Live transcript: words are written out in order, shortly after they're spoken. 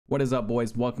What is up,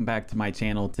 boys? Welcome back to my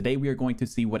channel. Today we are going to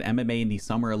see what MMA in the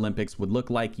Summer Olympics would look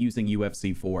like using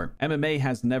UFC 4. MMA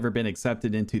has never been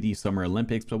accepted into the Summer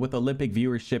Olympics, but with Olympic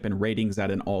viewership and ratings at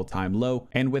an all-time low,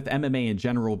 and with MMA in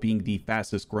general being the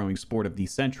fastest growing sport of the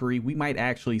century, we might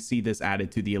actually see this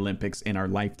added to the Olympics in our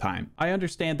lifetime. I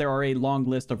understand there are a long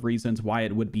list of reasons why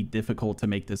it would be difficult to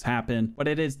make this happen, but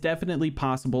it is definitely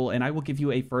possible, and I will give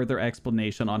you a further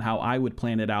explanation on how I would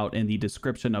plan it out in the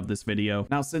description of this video.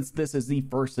 Now, since this is the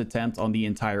first attempt on the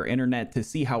entire internet to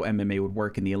see how MMA would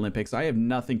work in the Olympics, I have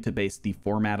nothing to base the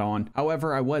format on.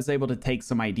 However, I was able to take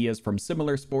some ideas from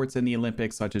similar sports in the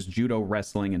Olympics such as judo,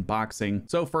 wrestling, and boxing.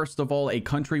 So first of all, a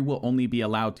country will only be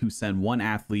allowed to send one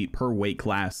athlete per weight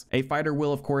class. A fighter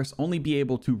will of course only be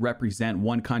able to represent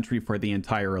one country for the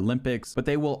entire Olympics, but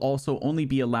they will also only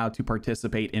be allowed to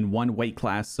participate in one weight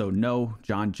class. So no,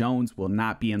 John Jones will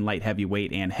not be in light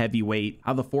heavyweight and heavyweight.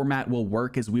 How the format will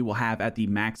work is we will have at the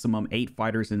maximum 8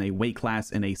 fighters in a weight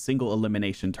class in a single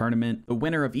elimination tournament. The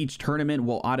winner of each tournament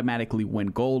will automatically win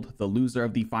gold, the loser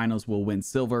of the finals will win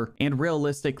silver, and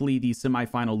realistically the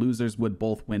semifinal losers would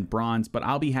both win bronze, but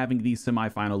I'll be having these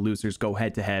semifinal losers go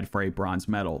head to head for a bronze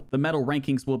medal. The medal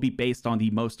rankings will be based on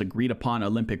the most agreed upon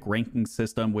Olympic ranking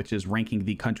system, which is ranking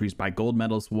the countries by gold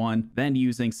medals won, then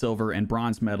using silver and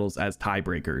bronze medals as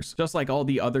tiebreakers. Just like all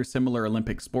the other similar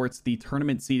Olympic sports, the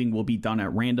tournament seeding will be done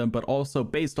at random, but also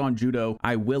based on judo,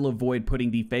 I will avoid putting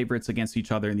the favorites against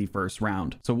each other in the first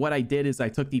round. So what I did is I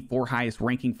took the 4 highest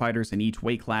ranking fighters in each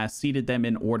weight class, seeded them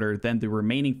in order, then the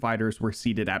remaining fighters were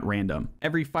seeded at random.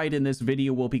 Every fight in this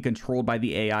video will be controlled by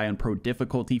the AI on pro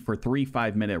difficulty for 3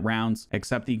 5-minute rounds,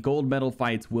 except the gold medal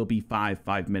fights will be 5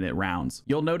 5-minute rounds.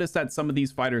 You'll notice that some of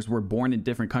these fighters were born in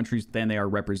different countries than they are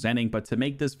representing, but to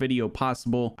make this video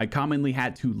possible, I commonly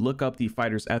had to look up the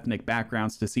fighters' ethnic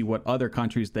backgrounds to see what other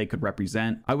countries they could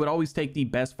represent. I would always take the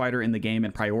best fighter in the game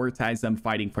and prioritize them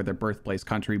fighting for their birthplace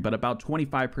country, but about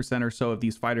 25% or so of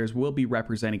these fighters will be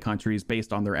representing countries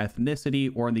based on their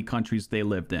ethnicity or in the countries they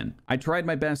lived in. I tried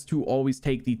my best to always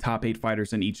take the top 8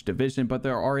 fighters in each division, but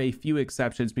there are a few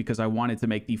exceptions because I wanted to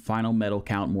make the final medal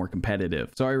count more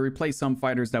competitive. So I replaced some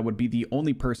fighters that would be the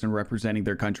only person representing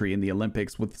their country in the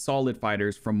Olympics with solid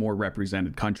fighters from more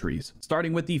represented countries.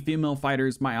 Starting with the female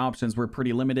fighters, my options were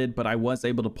pretty limited, but I was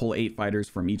able to pull 8 fighters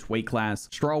from each weight class.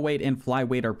 Strawweight and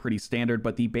flyweight are pretty standard,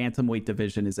 but the bantamweight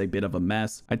division is a bit of a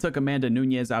mess. I took Amanda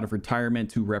Nunes out of retirement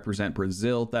to represent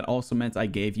Brazil. That also meant I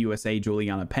gave USA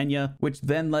Juliana Pena, which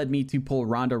then led me to pull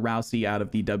Ronda Rousey out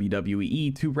of the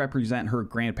WWE to represent her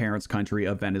grandparents' country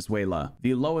of Venezuela.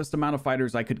 The lowest amount of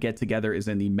fighters I could get together is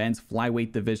in the men's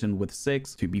flyweight division with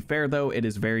 6. To be fair though, it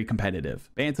is very competitive.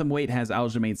 Bantamweight has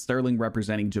Aljamain Sterling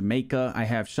representing Jamaica. I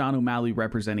have Sean O'Malley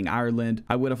representing Ireland.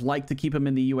 I would have liked to keep him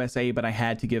in the USA, but I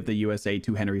had to give the USA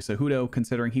to Henry Cejudo,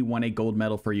 considering he won a gold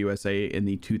medal for USA in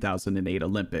the 2008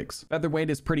 Olympics. Featherweight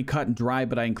is pretty cut and dry,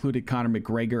 but I included Conor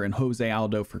McGregor and Jose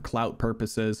Aldo for clout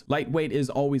purposes. Lightweight is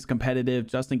always competitive.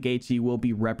 Justin Gaethje will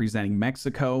be representing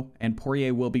Mexico, and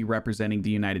Poirier will be representing the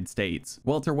United States.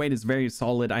 Welterweight is very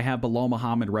solid. I have Bilal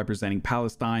Muhammad representing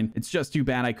Palestine. It's just too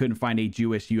bad I couldn't find a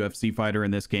Jewish UFC fighter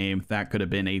in this game. That could have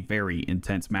been a very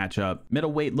intense matchup.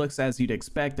 Middleweight looks as you'd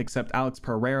expect, except Alex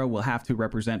Pereira will have to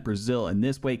represent Brazil in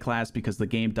this weight class because the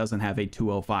game doesn't have a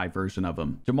 205 version of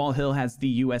him. Jamal Hill has the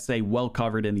USA well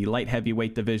covered in the light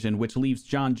heavyweight division, which leaves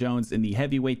John Jones in the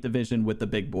heavyweight division with the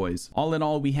big boys. All in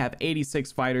all, we have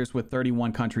 86 fighters with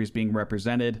 31 countries being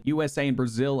represented. USA and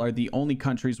Brazil are the only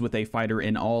countries with a fighter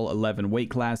in all 11 weight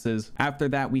classes. After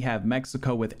that, we have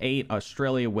Mexico with 8,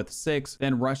 Australia with 6,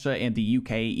 then Russia and the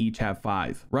UK each have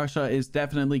 5. Russia is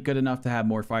definitely good enough to have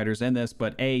more fighters in this,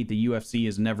 but A, the UFC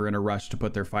is never in a rush to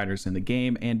put their fighters in the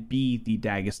game, and B, the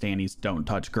Dagestanis don't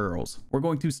touch girls. We're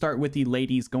going to start with the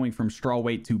ladies, going from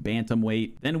strawweight to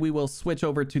bantamweight. Then we will switch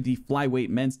over to the flyweight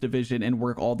men's division and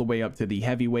work all the way up to the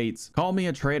heavyweights. Call me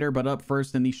a traitor, but up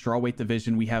first in the strawweight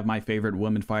division, we have my favorite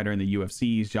woman fighter in the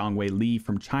UFC, Zhang Weili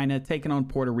from China, taking on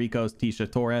Puerto Rico's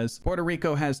Tisha Torres. Puerto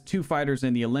Rico has 2 fighters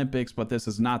in the Olympics, but this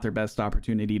is not their best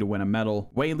opportunity to win a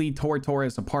medal. Weili tore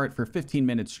Torres apart for 15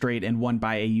 minutes straight and won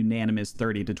by a unanimous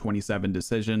 30-27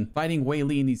 decision. Fighting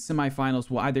Weili in the semifinals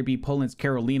will either be Poland's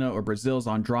Carolina or Brazil's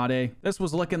Andrade. This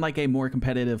was looking like a more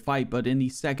competitive fight, but in the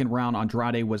second round,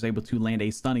 Andrade was able to land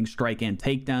a stunning strike and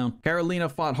takedown. Carolina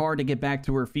fought hard to get back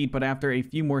to her feet, but after a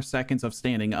few more seconds of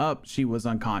standing up, she was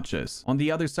unconscious. On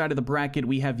the other side of the bracket,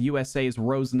 we have USA's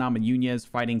Rose Namajunas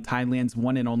fighting Thailand's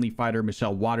one and only fighter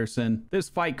Michelle Waterson. This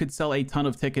fight could sell a ton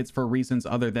of tickets for reasons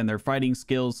other than their fighting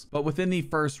skills, but within the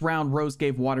first round, Rose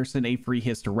gave Waterson a free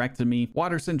hysterectomy.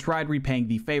 Waterson tried repaying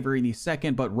the favor in the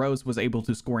second, but Rose was able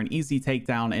to score an easy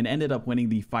takedown and ended up winning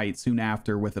the fight soon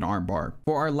after with an armbar.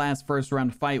 For our last first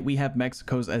round fight, we have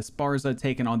Mexico's Esparza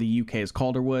taking on the UK's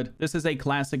Calderwood. This is a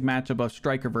classic matchup of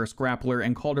striker versus grappler,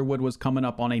 and Calderwood was coming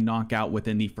up on a knockout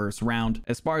within the first round.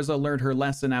 Esparza learned her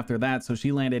lesson after that, so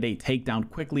she landed a takedown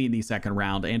quickly in the second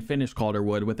round and finished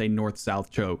Calderwood with a north-south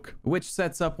choke, which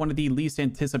sets up one of the least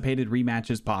anticipated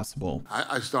rematches possible.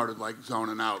 I started like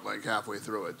zoning out like halfway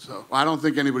through it, so I don't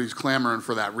think anybody's clamoring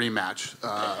for that rematch.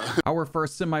 Our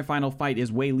first semifinal fight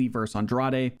is Weili versus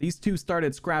Andrade. These two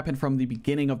started scrapping from the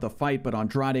beginning of the fight, but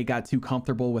Andrade got too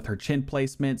comfortable with her chin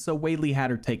placement, so Weili had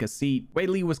her take a seat.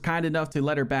 Weili was kind enough to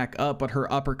let her back up, but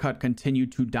her uppercut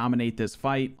continued to dominate this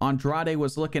fight. Andrade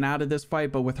was looking out of this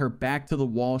fight, but with her back to the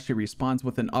wall, she responds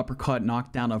with an uppercut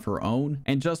knockdown of her own.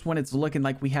 And just when it's looking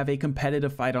like we have a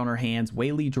competitive fight on our hands,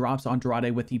 Weili drops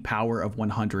Andrade with the power of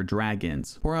 100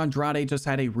 dragons. Poor Andrade just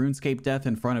had a RuneScape death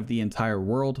in front of the entire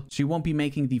world. She won't be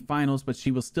making the finals, but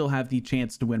she will still have the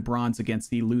chance to win bronze against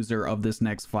the loser of this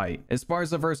next fight.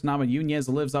 Esparza vs. Namajunas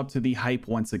lives up to the hype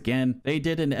once again. They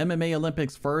did an MMA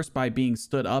Olympics first by being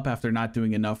stood up after not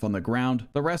doing enough on the ground.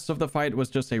 The rest of the fight was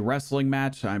just a wrestling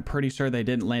match. I'm pretty sure they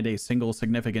didn't land a single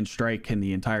significant strike in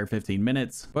the entire 15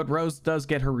 minutes. But Rose does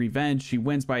get her revenge. She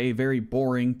wins by a very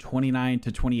boring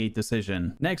 29-28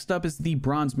 decision. Next up is the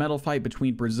bronze medal fight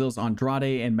between Brazil's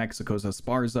Andrade and Mexico's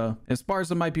Esparza.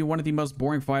 Esparza might be one of the most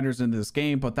boring fighters in this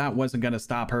game, but that wasn't going to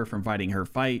stop her from fighting her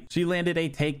fight. She landed a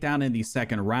takedown in the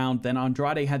second round. Then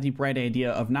Andrade had the bright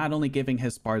idea of not only giving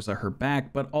Esparza her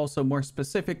back, but also more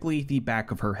specifically the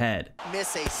back of her head.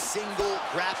 Miss a single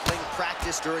grappling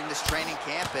practice during this training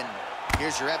camp, and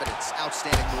here's your evidence.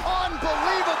 Outstanding move.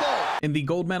 Unbelievable! In the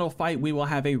gold medal fight, we will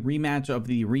have a rematch of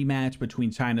the rematch between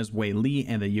China's Weili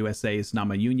and the USA's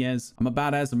Namajunas. I'm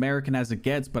about as American as it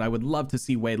gets, but I would love to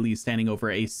see Weili standing over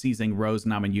a seizing Rose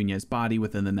Namajunas body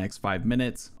within the next 5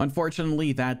 minutes.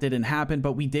 Unfortunately, that didn't happen,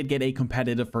 but we did get a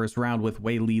competitive first round with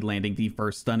Weili landing the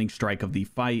first stunning strike of the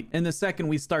fight. In the second,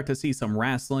 we start to see some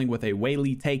wrestling with a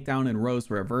Weili takedown and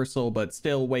Rose reversal, but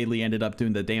still Weili ended up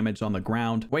doing the damage on the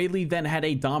ground. Weili then had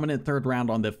a dominant third round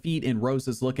on the feet, and Rose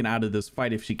is looking out of this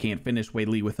fight if she can't finish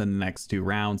Weili within the next 2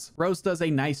 rounds. Rose does a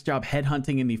nice job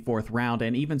headhunting in the 4th round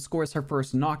and even scores her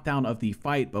first knockdown of the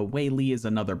fight, but Weili is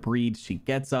another breed. She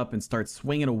gets up and starts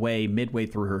swinging away midway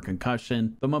through her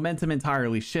concussion. The momentum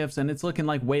entirely shifts, and it's looking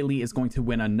like Weili is going to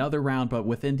win another round, but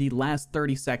within the last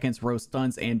 30 seconds, Rose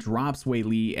stuns and drops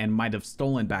Weili and might have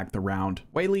stolen back the round.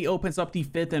 Weili opens up the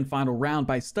 5th and final round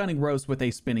by stunning Rose with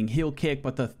a spinning heel kick,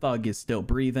 but the thug is still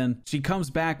breathing. She comes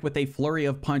back with a flurry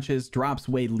of punches, drops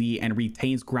Weili, and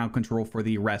retains ground control for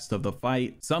the rest of the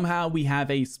fight. Somehow we have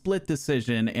a split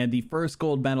decision, and the first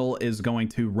gold medal is going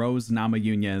to Rose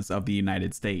Namajunas of the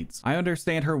United States. I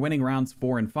understand her winning rounds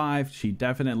 4 and 5. She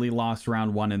definitely lost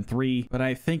round 1 and 3, but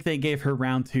I think they gave her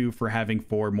round 2 for having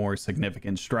 4 more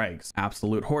significant strikes.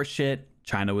 Absolute horseshit.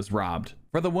 China was robbed.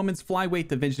 For the women's flyweight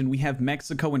division, we have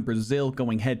Mexico and Brazil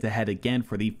going head-to-head again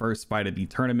for the first fight of the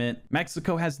tournament.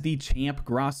 Mexico has the champ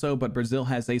Grasso, but Brazil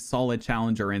has a solid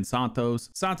challenger in Santos.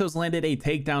 Santos landed a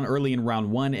takedown early in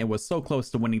round 1 and was so close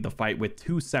to winning the fight with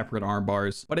 2 separate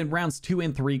armbars. But in rounds 2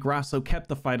 and 3, Grasso kept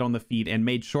the fight on the feet and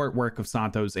made short work of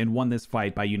Santos and won this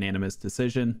fight by unanimous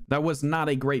decision. That was not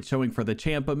a great showing for the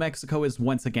champ, but Mexico is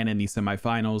once again in the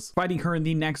semifinals. Fighting her in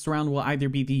the next round will either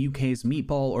be the UK's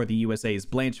Meatball or the USA's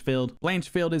Blanchfield.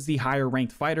 Blanchfield is the higher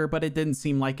ranked fighter, but it didn't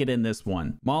seem like it in this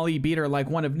one. Molly beat her like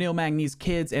one of Neil Magny's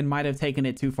kids and might have taken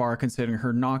it too far considering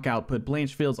her knockout put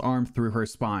Blanchfield's arm through her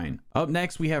spine. Up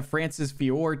next, we have Francis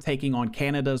Fior taking on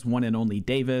Canada's one and only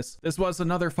Davis. This was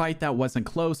another fight that wasn't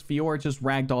close. Fior just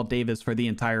ragdolled Davis for the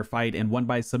entire fight and won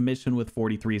by submission with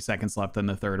 43 seconds left in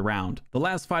the 3rd round. The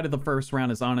last fight of the 1st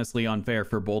round is honestly unfair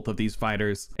for both of these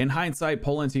fighters. In hindsight,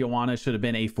 Poland's Joanna should have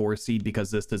been a 4 seed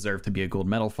because this deserved to be a gold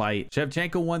medal fight.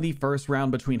 Shevchenko won the 1st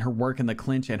round between her work in the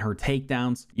clinch and her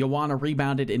takedowns. Joanna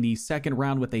rebounded in the 2nd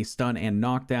round with a stun and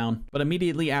knockdown, but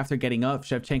immediately after getting up,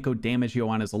 Shevchenko damaged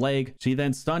Joanna's leg. She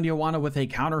then stunned Joanna with a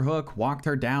counter hook, walked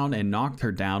her down, and knocked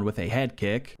her down with a head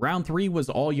kick. Round 3 was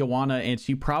all Joanna, and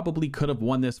she probably could have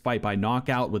won this fight by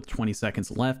knockout with 20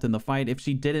 seconds left in the fight if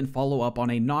she didn't follow up on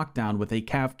a knockdown with a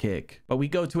calf kick. But we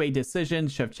go to a decision.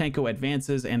 Shevchenko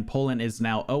advances, and Poland is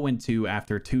now 0-2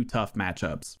 after 2 tough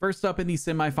matchups. First up in the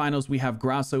semifinals, we have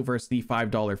Grasso versus the the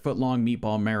 $5 footlong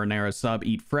meatball marinara sub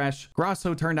eat fresh.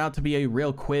 Grasso turned out to be a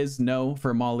real quiz no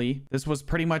for Molly. This was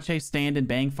pretty much a stand and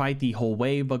bang fight the whole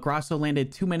way, but Grasso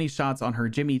landed too many shots on her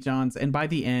Jimmy Johns, and by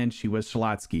the end, she was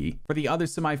Schlotsky. For the other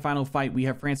semifinal fight, we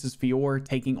have Francis Fior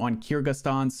taking on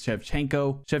Kyrgyzstan's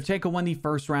Shevchenko. Shevchenko won the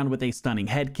first round with a stunning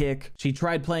head kick. She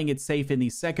tried playing it safe in the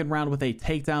second round with a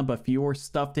takedown, but Fior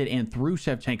stuffed it and threw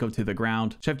Shevchenko to the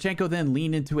ground. Shevchenko then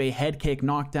leaned into a head kick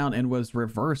knockdown and was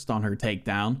reversed on her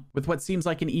takedown. With what seems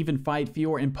like an even fight,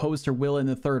 Fior imposed her will in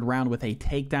the third round with a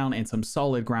takedown and some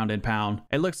solid ground and pound.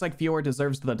 It looks like Fior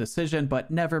deserves the decision,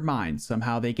 but never mind.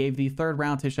 Somehow they gave the third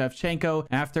round to Shevchenko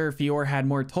after Fior had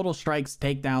more total strikes,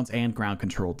 takedowns, and ground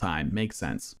control time. Makes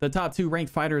sense. The top two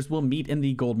ranked fighters will meet in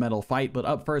the gold medal fight, but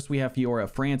up first we have Fior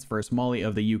of France versus Molly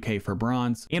of the UK for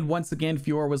bronze. And once again,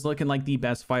 Fior was looking like the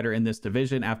best fighter in this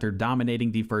division after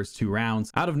dominating the first two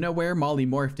rounds. Out of nowhere, Molly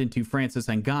morphed into Francis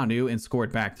Ngannou and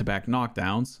scored back-to-back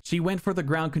knockdowns. She went for the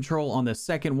ground control on the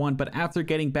second one, but after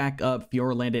getting back up,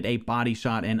 Fior landed a body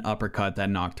shot and uppercut that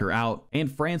knocked her out,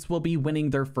 and France will be winning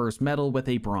their first medal with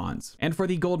a bronze. And for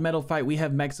the gold medal fight, we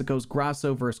have Mexico's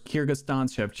Grasso versus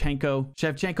Kyrgyzstan's Shevchenko.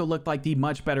 Shevchenko looked like the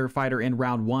much better fighter in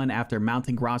round one after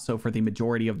mounting Grasso for the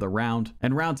majority of the round.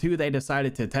 In round two, they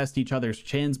decided to test each other's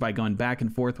chins by going back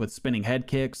and forth with spinning head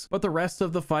kicks, but the rest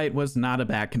of the fight was not a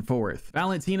back and forth.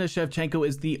 Valentina Shevchenko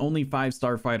is the only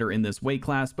 5-star fighter in this weight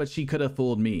class, but she could have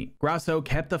fooled me. Grasso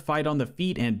kept the fight on the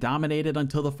feet and dominated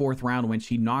until the fourth round when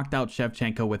she knocked out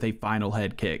Shevchenko with a final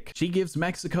head kick. She gives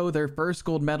Mexico their first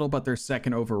gold medal but their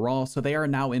second overall, so they are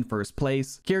now in first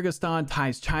place. Kyrgyzstan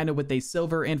ties China with a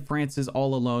silver, and France is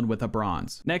all alone with a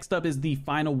bronze. Next up is the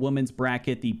final women's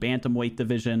bracket, the bantamweight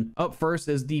division. Up first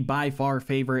is the by far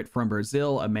favorite from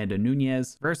Brazil, Amanda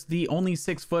Nunes, versus the only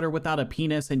 6-footer without a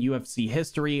penis in UFC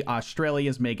history,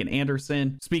 Australia's Megan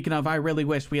Anderson. Speaking of, I really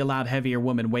wish we allowed heavier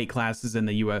women weight classes in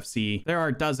the UFC. There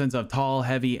are dozens of tall,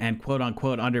 heavy, and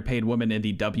quote-unquote underpaid women in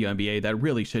the WNBA that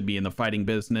really should be in the fighting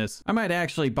business. I might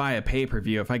actually buy a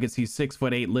pay-per-view if I could see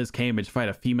 6'8" Liz Cambage fight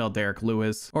a female Derek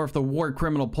Lewis, or if the war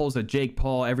criminal pulls a Jake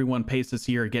Paul, everyone pays to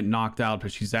see her get knocked out,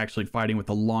 but she's actually fighting with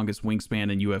the longest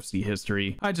wingspan in UFC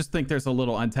history. I just think there's a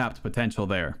little untapped potential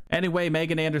there. Anyway,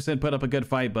 Megan Anderson put up a good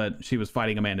fight, but she was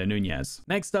fighting Amanda Nunes.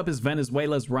 Next up is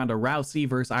Venezuela's Ronda Rousey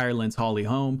versus Ireland's Holly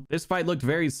Holm. This fight looked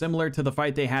very similar to the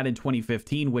fight they had in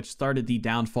 2015, which started the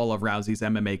downfall of Rousey's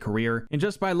MMA career, and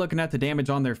just by looking at the damage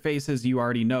on their faces, you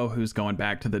already know who's going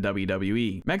back to the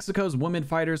WWE. Mexico's women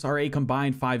fighters are a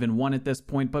combined 5-1 at this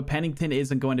point, but Pennington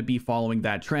isn't going to be following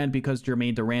that trend because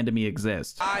Jermaine Durandamy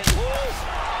exists.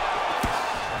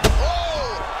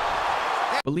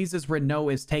 Belize's Renault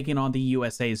is taking on the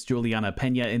USA's Juliana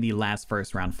Pena in the last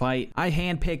first-round fight. I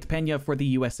handpicked Pena for the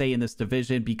USA in this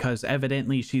division because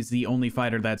evidently she's the only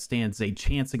fighter that stands a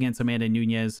chance against Amanda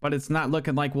Nunes, but it's not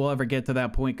looking like we'll ever get to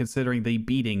that point considering the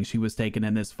beating she was taking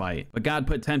in this fight. But God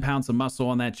put 10 pounds of muscle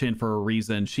on that chin for a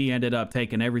reason. She ended up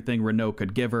taking everything Renault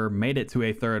could give her, made it to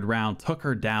a third round, took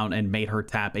her down, and made her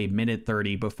tap a minute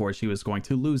 30 before she was going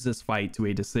to lose this fight to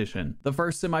a decision. The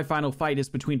first semifinal fight is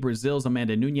between Brazil's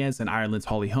Amanda Nunes and Ireland's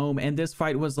Holly Holm, and this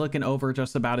fight was looking over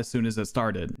just about as soon as it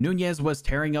started. Nunes was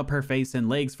tearing up her face and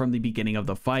legs from the beginning of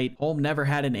the fight. Holm never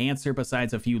had an answer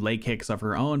besides a few leg kicks of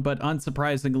her own, but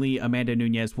unsurprisingly, Amanda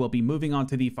Nunes will be moving on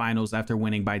to the finals after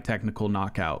winning by technical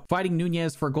knockout. Fighting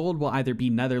Nunes for gold will either be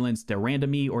Netherlands'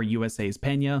 Durandamy or USA's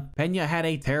Pena. Pena had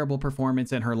a terrible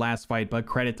performance in her last fight, but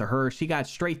credit to her, she got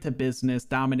straight to business,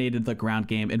 dominated the ground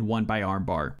game, and won by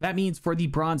armbar. That means for the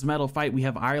bronze medal fight, we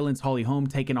have Ireland's Holly Holm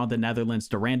taking on the Netherlands'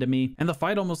 Durandamy, and the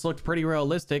fight almost looked pretty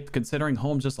realistic considering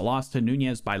Holm just lost to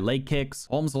Nunes by leg kicks.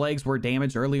 Holm's legs were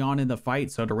damaged early on in the fight,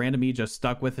 so Durandamy just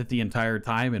stuck with it the entire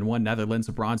time and won Netherlands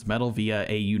a bronze medal via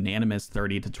a unanimous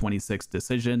 30-26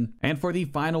 decision. And for the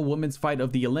final women's fight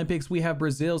of the Olympics, we have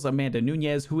Brazil's Amanda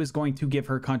Nunes, who is going to give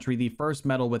her country the first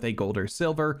medal with a gold or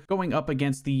silver, going up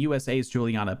against the USA's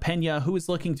Juliana Pena, who is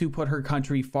looking to put her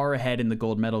country far ahead in the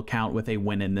gold medal count with a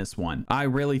win in this one. I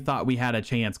really thought we had a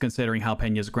chance considering how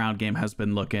Pena's ground game has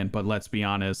been looking, but let's be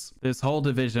honest, this whole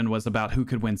division was about who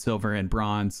could win silver and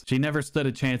bronze. She never stood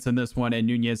a chance in this one, and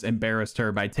Nunes embarrassed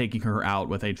her by taking her out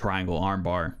with a triangle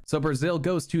armbar. So Brazil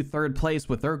goes to third place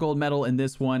with their gold medal in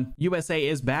this one. USA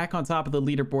is back on top of the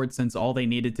leaderboard since all they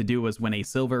needed to do was win a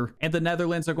silver, and the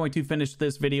Netherlands are going to finish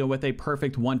this video with a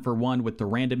perfect 1-for-1 with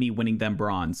Durandamy winning them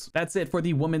bronze. That's it for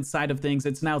the women's side of things.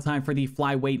 It's now time for the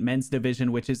flyweight men's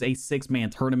division, which is a 6-man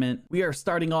tournament. We are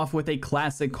starting off with a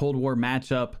classic Cold War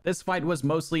matchup. This fight was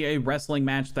mostly a wrestling wrestling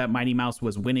match that Mighty Mouse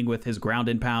was winning with his ground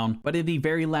and pound, but in the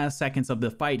very last seconds of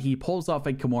the fight, he pulls off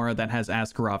a Kimura that has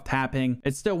Askarov tapping.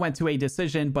 It still went to a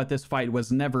decision, but this fight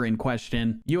was never in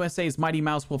question. USA's Mighty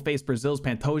Mouse will face Brazil's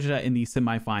Pantoja in the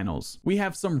semifinals. We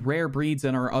have some rare breeds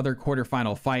in our other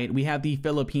quarterfinal fight. We have the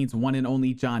Philippines' one and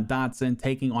only John Dotson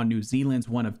taking on New Zealand's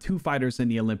one of two fighters in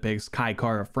the Olympics, Kai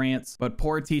Kara France. But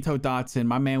poor Tito Dotson,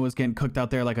 my man was getting cooked out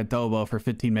there like adobo for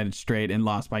 15 minutes straight and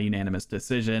lost by unanimous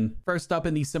decision. First up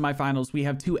in the semifinals, we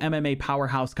have two MMA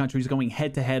powerhouse countries going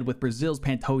head to head with Brazil's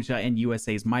Pantoja and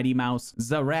USA's Mighty Mouse.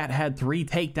 Zarat had 3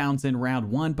 takedowns in round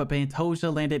 1, but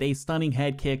Pantoja landed a stunning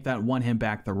head kick that won him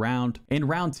back the round. In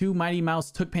round 2, Mighty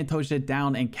Mouse took Pantoja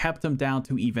down and kept him down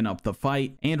to even up the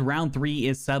fight, and round 3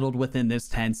 is settled within this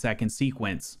 10-second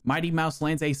sequence. Mighty Mouse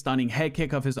lands a stunning head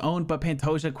kick of his own, but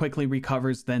Pantoja quickly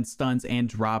recovers, then stuns and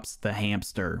drops the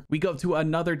hamster. We go to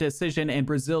another decision, and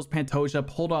Brazil's Pantoja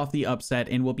pulled off the upset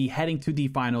and will be heading to the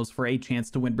finals for a chance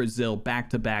to win Brazil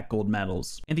back-to-back gold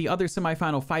medals. In the other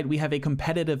semifinal fight, we have a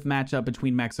competitive matchup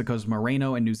between Mexico's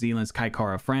Moreno and New Zealand's Kai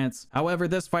Kara France. However,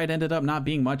 this fight ended up not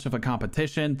being much of a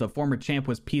competition. The former champ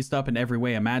was pieced up in every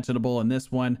way imaginable in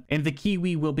this one, and the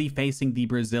Kiwi will be facing the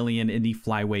Brazilian in the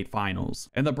flyweight finals.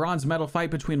 In the bronze medal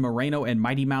fight between Moreno and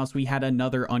Mighty Mouse, we had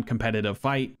another uncompetitive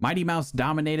fight. Mighty Mouse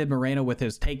dominated Moreno with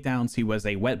his takedowns. He was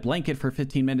a wet blanket for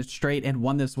 15 minutes straight and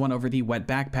won this one over the wet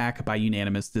backpack by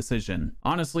unanimous decision.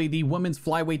 Honestly, the women's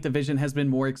flyweight division has been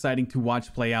more exciting to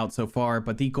watch play out so far,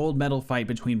 but the gold medal fight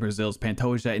between Brazil's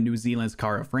Pantoja and New Zealand's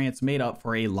Kara France made up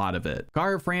for a lot of it.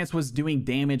 Kara France was doing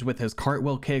damage with his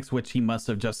cartwheel kicks, which he must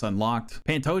have just unlocked.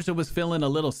 Pantoja was feeling a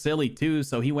little silly too,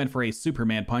 so he went for a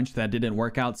Superman punch that didn't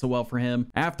work out so well for him.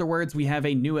 Afterwards, we have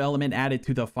a new element added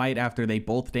to the fight after they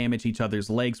both damage each other's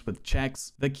legs with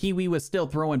checks. The Kiwi was still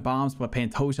throwing bombs, but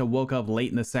Pantoja woke up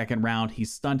late in the second round. He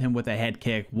stunned him with a head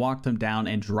kick, walked him down,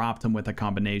 and dropped him with a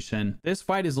combination. This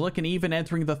fight is looking even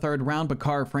entering the third round, but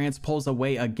Kara France pulls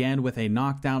away again with a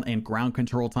knockdown and ground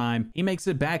control time. He makes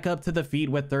it back up to the feet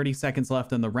with 30 seconds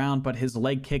left in the round, but his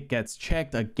leg kick gets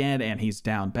checked again and he's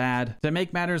down bad. To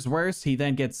make matters worse, he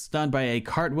then gets stunned by a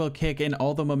cartwheel kick, and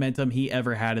all the momentum he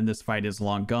ever had in this fight is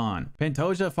long gone.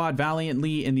 Pantoja fought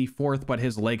valiantly in the fourth, but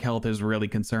his leg health is really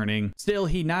concerning. Still,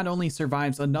 he not only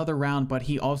survives another round, but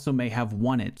he also may have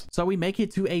won it. So we make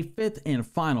it to a fifth and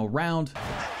final round.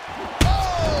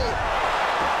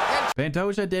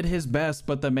 Pantoja did his best,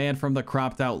 but the man from the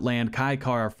cropped out land, Kai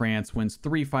Kara France, wins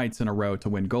 3 fights in a row to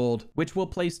win gold, which will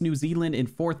place New Zealand in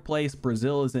 4th place,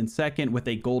 Brazil is in 2nd with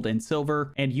a gold and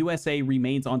silver, and USA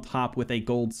remains on top with a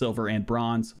gold, silver, and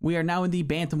bronze. We are now in the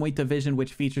bantamweight division,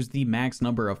 which features the max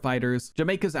number of fighters.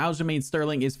 Jamaica's Aljamain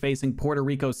Sterling is facing Puerto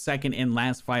Rico's 2nd and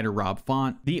last fighter, Rob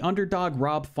Font. The underdog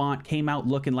Rob Font came out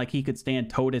looking like he could stand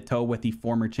toe-to-toe with the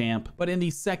former champ, but in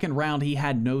the second round, he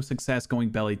had no success going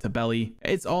belly to belly.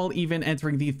 It's all even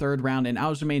entering the third round, and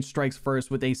Aljamain strikes first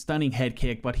with a stunning head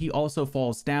kick, but he also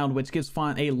falls down, which gives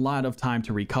Font a lot of time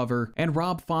to recover, and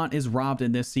Rob Font is robbed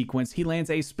in this sequence. He lands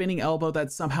a spinning elbow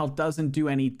that somehow doesn't do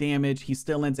any damage. He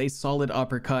still lands a solid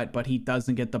uppercut, but he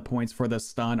doesn't get the points for the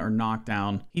stun or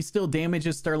knockdown. He still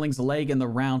damages Sterling's leg in the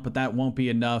round, but that won't be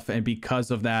enough, and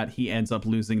because of that, he ends up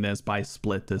losing this by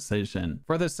split decision.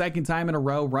 For the second time in a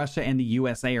row, Russia and the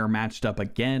USA are matched up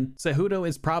again. Cejudo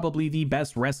is probably the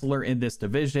best wrestler in this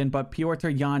division, but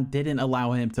Piotr Jan didn't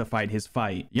allow him to fight his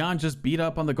fight. Jan just beat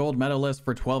up on the gold medalist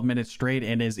for 12 minutes straight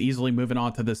and is easily moving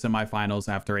on to the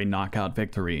semifinals after a knockout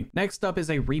victory. Next up is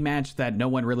a rematch that no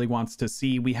one really wants to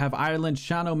see. We have Ireland's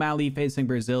Sean O'Malley facing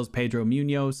Brazil's Pedro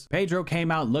Munoz. Pedro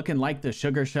came out looking like the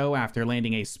Sugar Show after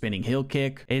landing a spinning heel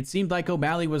kick. It seemed like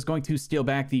O'Malley was going to steal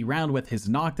back the round with his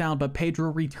knockdown, but Pedro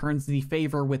returns the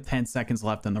favor with 10 seconds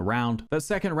left in the round. The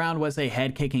second round was a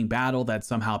head-kicking battle that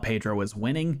somehow Pedro was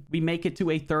winning. We make it to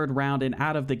a third round, and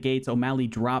out of the gates, O'Malley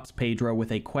drops Pedro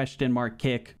with a question mark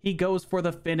kick. He goes for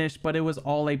the finish, but it was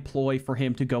all a ploy for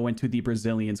him to go into the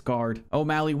Brazilian's guard.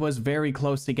 O'Malley was very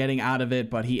close to getting out of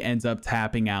it, but he ends up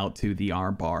tapping out to the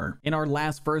armbar. In our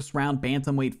last first round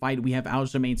bantamweight fight, we have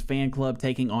Aljamain's fan club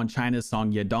taking on China's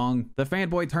Song Yadong. The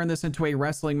fanboy turned this into a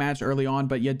wrestling match early on,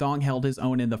 but Yadong held his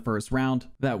own in the first round.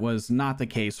 That was not the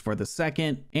case for the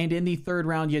second, and in the third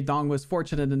round, Yadong was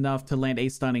fortunate enough to land a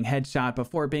stunning headshot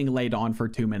before being laid on for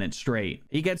 2 minutes straight.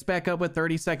 He gets back up with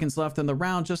 30 seconds left in the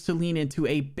round just to lean into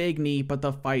a big knee, but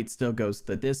the fight still goes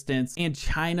the distance, and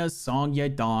China's Song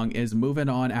Yadong is moving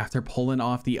on after pulling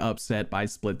off the upset by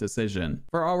split decision.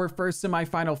 For our first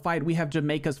semifinal fight, we have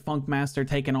Jamaica's Funkmaster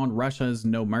taking on Russia's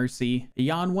No Mercy.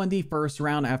 Jan won the first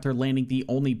round after landing the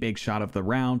only big shot of the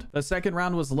round. The second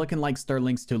round was looking like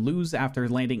Sterling's to lose after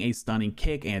landing a stunning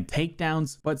kick and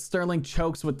takedowns, but Sterling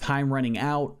chokes with time running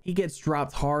out. He gets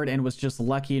dropped hard and was just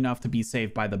lucky enough to be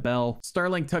saved by the bell.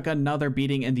 Sterling took another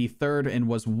beating in the third and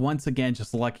was once again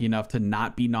just lucky enough to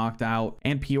not be knocked out.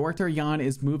 And Piotr Jan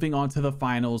is moving on to the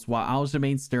finals, while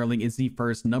Aljamain Sterling is the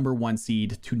first #1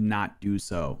 seed to not do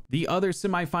so. The other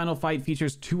semifinal fight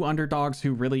features two underdogs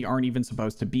who really aren't even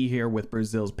supposed to be here, with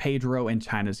Brazil's Pedro and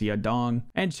China's Yadong.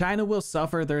 And China will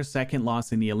suffer their second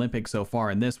loss in the Olympics so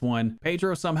far in this one.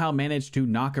 Pedro somehow managed to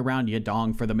knock around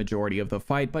Yadong for the majority of the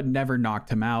fight, but never knocked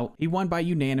him out. He won by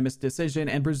unanimous decision,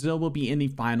 and Brazil will be in the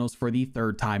finals for the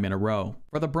third time in a row.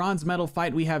 For the bronze medal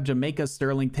fight, we have Jamaica's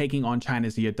Sterling taking on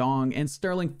China's Yadong, and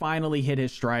Sterling finally hit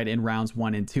his stride in rounds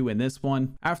 1 and 2 in this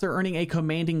one. After earning a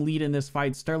commanding lead in this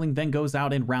fight, Sterling then goes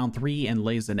out in round 3 and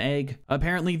lays an egg.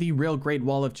 Apparently, the real Great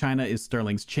Wall of China is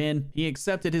Sterling's chin. He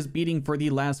accepted his beating for the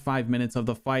last 5 minutes of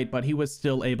the fight, but he was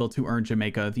still able to earn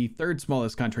Jamaica, the third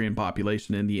smallest country in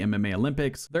population in the MMA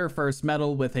Olympics, their first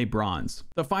medal with a bronze.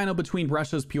 The final between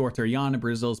Russia's Piotr Jan and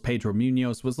Brazil's Pedro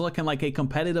Munoz was looking like a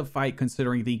competitive fight,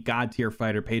 considering the god-tier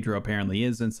fighter Pedro apparently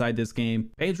is inside this game.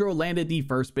 Pedro landed the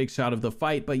first big shot of the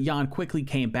fight, but Jan quickly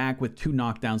came back with 2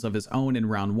 knockdowns of his own in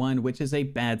round 1, which is a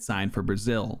bad sign for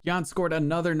Brazil. Jan scored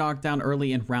another knockdown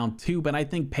early in round 2, but I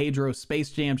think Pedro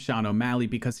Space Jam Sean O'Malley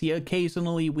because he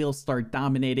occasionally will start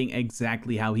dominating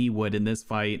exactly how he would in this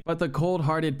fight. But the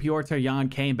cold-hearted Piotr Jan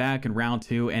came back in round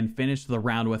 2 and finished the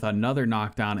round with another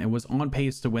knockdown and was on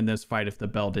pace to win this fight if the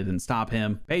bell didn't stop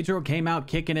him. Pedro came out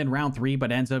kicking in round 3,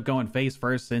 but ends up going face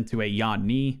first into a Jan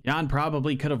knee. Jan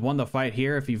probably could have won the fight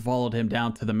here if he followed him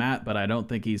down to the mat, but I don't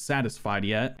think he's satisfied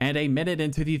yet. And a minute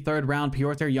into the third round,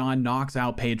 Piotr Jan knocks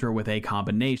out Pedro with a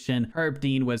combination. Herb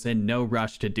Dean was in no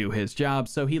rush to do his job,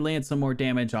 so he lands some more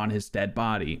damage on his dead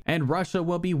body. And Russia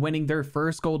will be winning their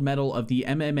first gold medal of the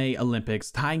MMA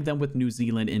Olympics, tying them with New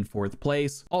Zealand in 4th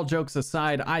place. All jokes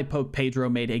aside, I Poke Pedro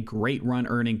made a great run,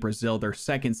 earning Brazil their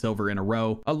second silver in a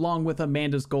row, along with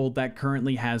Amanda's gold that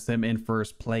currently has them in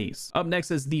 1st place. Up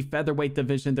next is the featherweight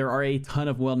division. There are a ton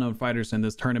of well-known fighters in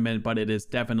this tournament, but it is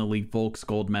definitely Volk's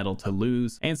gold medal to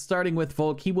lose. And starting with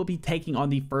Volk, he will be taking on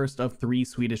the first of 3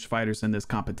 Swedish fighters in this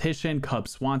competition, Cub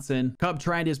Swanson. Cub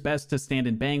tried his best to stand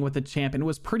and bang with the champ and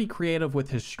was pretty creative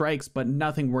with his strikes, but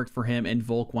nothing worked for him, and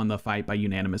Volk won the fight by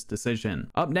unanimous decision.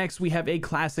 Up next, we have a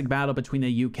classic battle between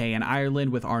the UK and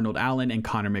Ireland with Arnold Allen and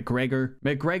Conor McGregor.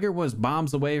 McGregor was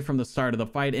bombs away from the start of the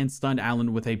fight and stunned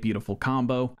Allen with a beautiful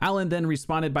combo. Allen then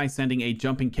responded by sending a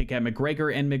jumping kick at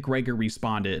McGregor, and McGregor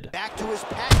responded. Back to his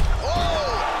pack.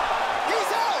 Oh!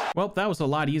 He's out! Well, that was a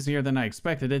lot easier than I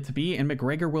expected it to be, and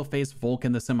McGregor will face Volk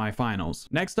in the semifinals.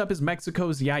 Next up is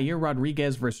Mexico's Yair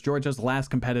Rodriguez versus Georgia's last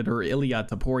competitor, Ilia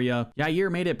Topuria.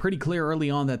 Yair made it pretty clear early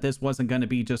on that this wasn't going to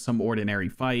be just some ordinary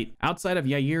fight. Outside of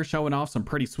Yair showing off some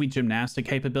pretty sweet gymnastic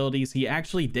capabilities, he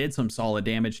actually did some solid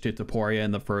damage to Topuria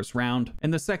in the first round.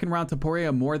 In the second round,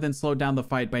 Topuria more than slowed down the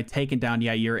fight by taking down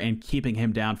Yair and keeping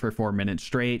him down for 4 minutes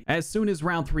straight. As soon as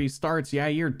round 3 starts,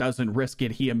 Yair doesn't risk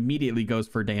it. He immediately goes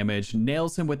for damage,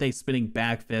 nails him with a spinning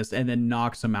back fist, and then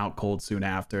knocks him out cold soon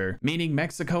after. Meaning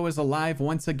Mexico is alive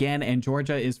once again, and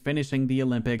Georgia is finishing the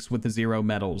Olympics with 0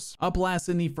 medals. Up last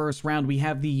in the first round, we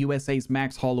have the USA's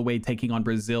Max Holloway taking on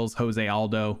Brazil's Jose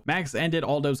Aldo. Max ended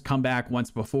Aldo's comeback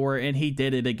once before, and he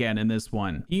did it again in this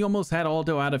one. He almost had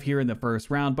Aldo out of here in the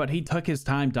first round, but he took his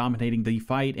time dominating the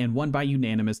fight and won by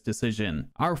unanimous decision.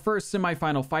 Our first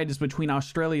semifinal fight is between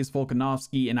Australia's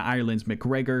Volkanovski and Ireland's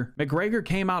McGregor. McGregor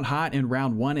came out hot in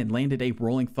round 1 and landed a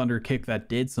rolling thunder kick that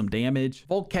did some damage.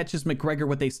 Volk catches McGregor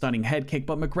with a stunning head kick,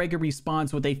 but McGregor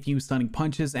responds with a few stunning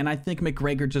punches, and I think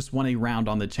McGregor just won a round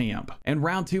on the champ. In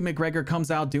round 2, McGregor comes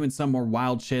out doing some more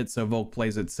wild shit, so Volk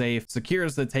plays it safe,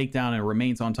 secures the takedown, and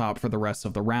remains on top for the rest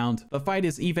of the round. The fight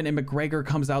is even, and McGregor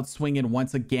comes out swinging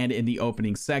once again in the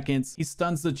opening seconds. He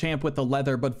stuns the champ with the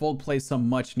leather, but Volk plays some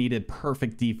much needed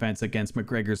perfect defense against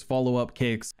McGregor's follow-up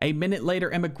kicks. A minute later,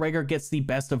 and McGregor gets the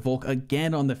best of Volk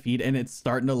again on the feet, and it's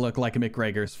starting to look like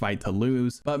McGregor McGregor's fight to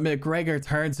lose, but McGregor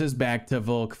turns his back to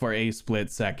Volk for a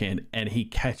split second and he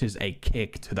catches a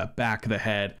kick to the back of the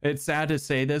head. It's sad to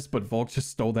say this, but Volk just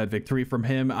stole that victory from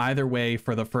him. Either way,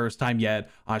 for the first time yet,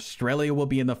 Australia will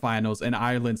be in the finals and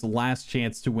Ireland's last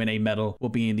chance to win a medal will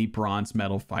be in the bronze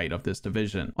medal fight of this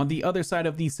division. On the other side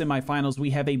of the semifinals,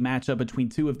 we have a matchup between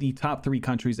two of the top 3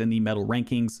 countries in the medal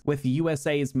rankings, with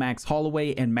USA's Max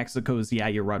Holloway and Mexico's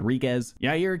Yair Rodriguez.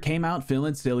 Yair came out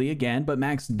feeling silly again, but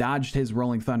Max dodged his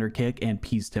rolling thunder kick and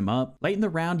pieced him up. Late in the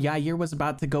round, Yair was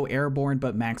about to go airborne,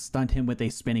 but Max stunned him with a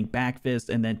spinning back fist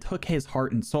and then took his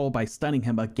heart and soul by stunning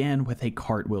him again with a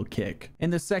cartwheel kick. In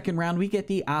the second round, we get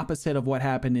the opposite of what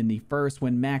happened in the first,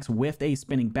 when Max whiffed a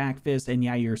spinning back fist and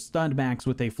Yair stunned Max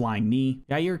with a flying knee.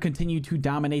 Yair continued to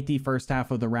dominate the first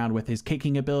half of the round with his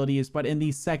kicking abilities, but in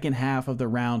the second half of the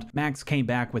round, Max came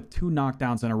back with 2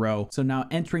 knockdowns in a row, so now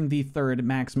entering the third,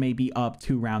 Max may be up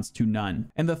 2 rounds to none.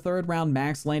 In the third round,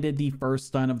 Max landed the first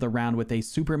stun of the round with a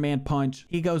Superman punch.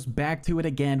 He goes back to it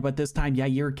again, but this time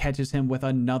Yair catches him with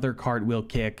another cartwheel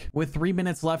kick. With 3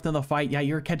 minutes left in the fight,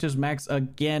 Yair catches Max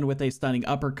again with a stunning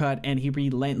uppercut, and he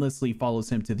relentlessly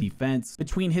follows him to the fence.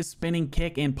 Between his spinning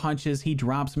kick and punches, he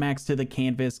drops Max to the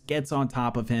canvas, gets on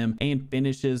top of him, and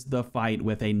finishes the fight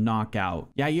with a knockout.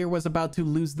 Yair was about to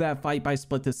lose that fight by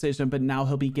split decision, but now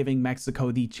he'll be giving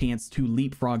Mexico the chance to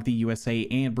leapfrog the USA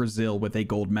and Brazil with a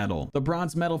gold medal. The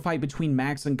bronze medal fight between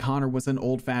Max and Conor was an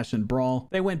old-fashioned brawl.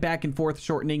 They went back and forth,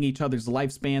 shortening each other's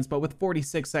lifespans, but with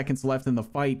 46 seconds left in the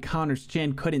fight, Conor's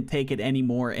chin couldn't take it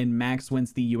anymore, and Max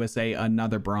wins the USA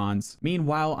another bronze.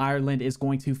 Meanwhile, Ireland is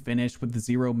going to finish with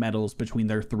 0 medals between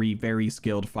their 3 very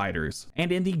skilled fighters.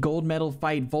 And in the gold medal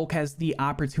fight, Volk has the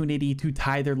opportunity to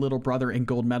tie their little brother in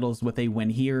gold medals with a win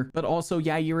here, but also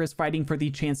Yair is fighting for the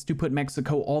chance to put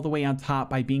Mexico all the way on top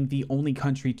by being the only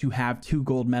country to have 2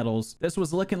 gold medals. This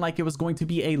was looking like it was going to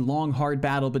be a long, hard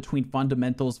battle between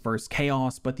fundamentals versus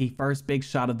chaos, but the first big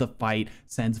shot of the fight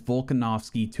sends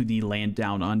Volkanovski to the land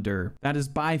down under. That is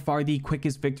by far the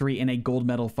quickest victory in a gold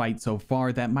medal fight so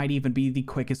far. That might even be the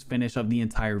quickest finish of the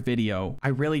entire video. I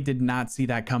really did not see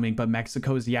that coming, but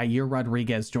Mexico's Yair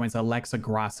Rodriguez joins Alexa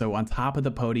Grasso on top of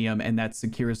the podium, and that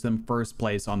secures them first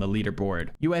place on the leaderboard.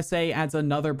 USA adds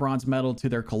another bronze medal to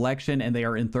their collection, and they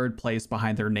are in third place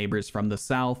behind their neighbors from the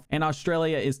south, and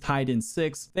Australia is tied in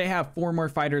 6th. They have 4 more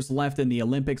fighters left in the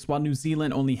Olympics, while New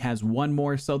Zealand only has 1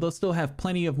 more, so they'll still have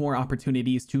plenty of more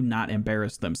opportunities to not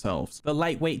embarrass themselves. The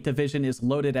lightweight division is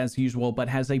loaded as usual, but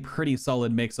has a pretty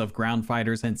solid mix of ground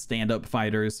fighters and stand-up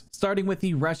fighters. Starting with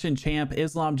the Russian champ,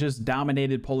 Islam just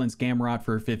dominated Poland's Gamrot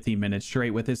for 15 minutes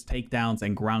straight with his takedowns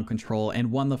and ground control,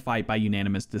 and won the fight by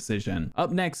unanimous decision.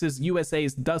 Up next is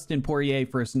USA's Dustin Poirier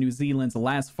versus New Zealand's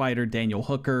last fighter, Daniel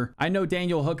Hooker. I know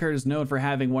Daniel Hooker is known for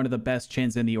having one of the best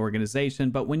chins in the organization,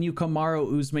 but when you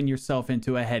Kamaru Usman yourself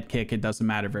into a head kick, it doesn't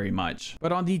matter very much.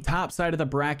 But on the top side of the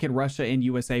bracket, Russia and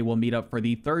USA will meet up for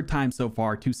the 3rd time so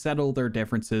far to settle their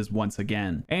differences once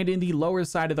again. And in the lower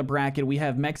side of the bracket, we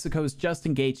have Mexico's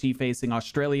Justin Gaethje facing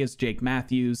Australia's Jake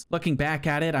Matthews. Looking back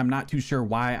at it, I'm not too sure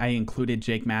why I included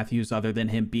Jake Matthews other than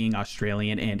him being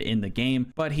Australian and in the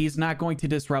game, but he's not going to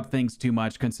disrupt things too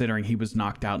much considering he was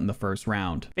knocked out in the first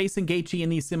round. Facing Gaethje in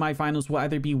these semifinals will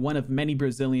either be one of many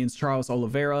Brazilians, Charles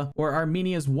Oliveira, or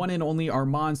Armenia's one and only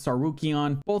Arman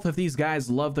Tsarukyan. Both of these guys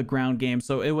love the ground game,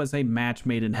 so it was a match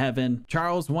made in heaven.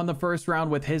 Charles won the first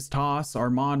round with his toss,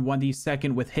 Arman won the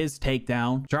second with his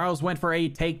takedown. Charles went for a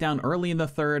takedown early in the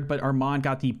third, but Arman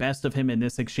got the best of him in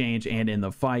this exchange and in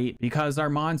the fight, because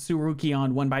Arman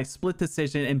Tsarukyan won by split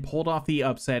decision and pulled off the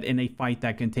upset in a fight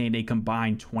that contained a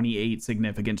combined 28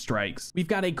 significant strikes. We've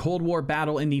got a Cold War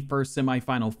battle in the first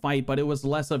semifinal fight, but it was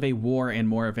less of a war and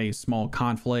more of a small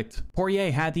conflict.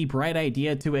 Poirier had the bright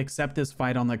idea to accept this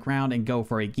fight on the ground and go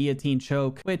for a guillotine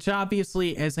choke, which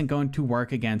obviously isn't going to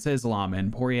work against Islam,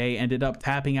 and Poirier ended up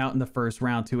tapping out in the first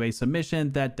round to a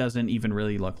submission that doesn't even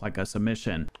really look like a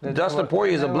submission. Dustin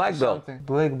Poirier is a black belt.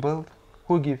 Black belt?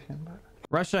 Who give him that?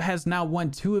 Russia has now won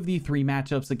 2 of the 3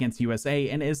 matchups against USA,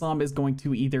 and Islam is going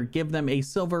to either give them a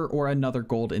silver or another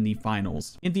gold in the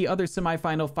finals. In the other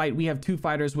semifinal fight, we have 2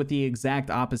 fighters with the exact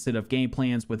opposite of game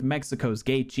plans, with Mexico's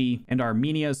Gaethje and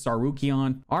Armenia's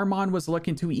Tsarukyan. Arman was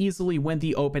looking to easily win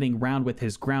the opening round with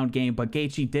his ground game, but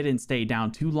Gaethje didn't stay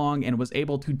down too long and was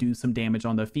able to do some damage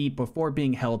on the feet before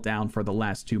being held down for the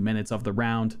last 2 minutes of the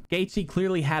round. Gaethje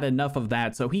clearly had enough of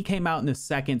that, so he came out in the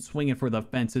second swinging for the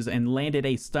fences and landed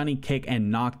a stunning kick and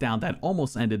and knockdown that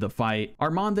almost ended the fight.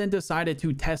 Arman then decided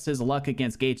to test his luck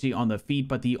against Gaethje on the feet,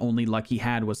 but the only luck he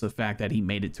had was the fact that he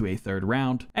made it to a third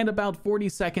round. And about 40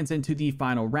 seconds into the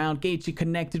final round, Gaethje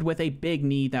connected with a big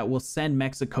knee that will send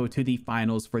Mexico to the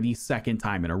finals for the second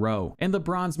time in a row. And the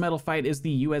bronze medal fight is the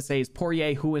USA's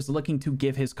Poirier, who is looking to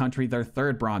give his country their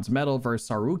third bronze medal, versus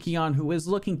Sarukian, who is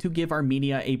looking to give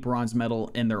Armenia a bronze medal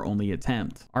in their only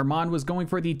attempt. Arman was going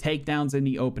for the takedowns in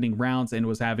the opening rounds and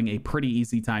was having a pretty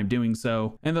easy time doing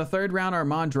so. In the third round,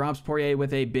 Arman drops Poirier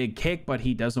with a big kick, but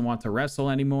he doesn't want to wrestle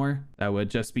anymore. That would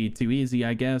just be too easy,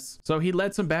 I guess. So he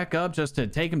lets him back up just to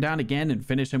take him down again and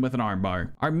finish him with an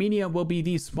armbar. Armenia will be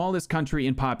the smallest country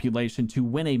in population to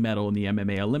win a medal in the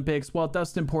MMA Olympics, while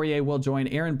Dustin Poirier will join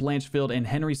Aaron Blanchfield and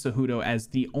Henry Cejudo as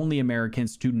the only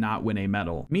Americans to not win a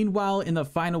medal. Meanwhile, in the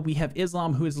final, we have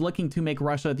Islam, who is looking to make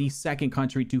Russia the second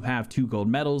country to have 2 gold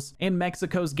medals, and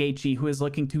Mexico's Gaethje, who is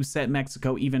looking to set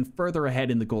Mexico even further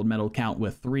ahead in the gold medal count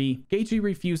with 3. Gaethje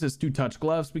refuses to touch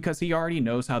gloves because he already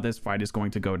knows how this fight is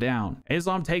going to go down.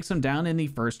 Islam takes him down in the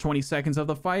first 20 seconds of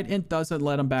the fight and doesn't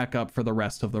let him back up for the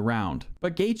rest of the round.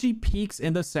 But Gaethje peaks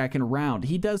in the second round.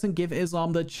 He doesn't give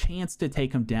Islam the chance to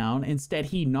take him down. Instead,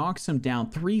 he knocks him down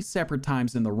 3 separate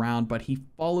times in the round, but he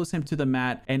follows him to the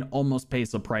mat and almost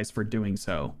pays the price for doing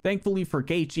so. Thankfully for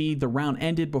Gaethje, the round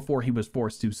ended before he was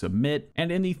forced to submit,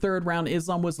 and in the third round,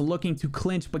 Islam was looking to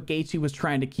clinch, but Gaethje was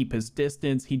trying to keep his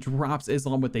distance. He drops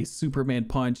Islam with a Superman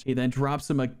punch. He then drops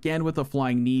him again with a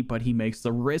flying knee, but he makes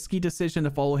the risky decision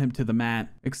to follow him to the mat.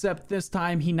 Except this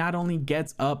time, he not only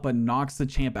gets up, but knocks the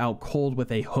champ out cold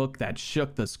with a hook that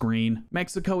shook the screen.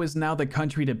 Mexico is now the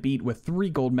country to beat with 3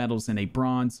 gold medals and a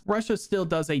bronze. Russia still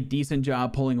does a decent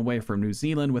job pulling away from New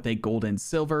Zealand with a gold and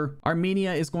silver.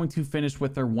 Armenia is going to finish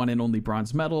with their one and only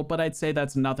bronze medal, but I'd say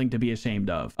that's nothing to be ashamed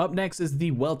of. Up next is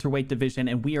the welterweight division,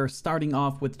 and we are starting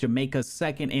off with Jamaica's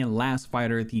second and last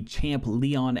fighter, the champ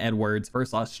Leon Edwards,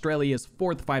 versus Australia's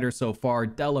 4th fighter so far,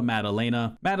 Della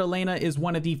Maddalena. Maddalena is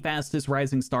one of the fastest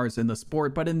rising stars in the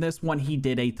sport, but in this one he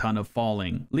did a ton of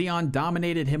falling. Leon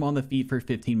dominated him on the feet for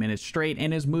 15 minutes straight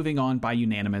and is moving on by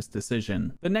unanimous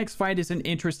decision. The next fight is an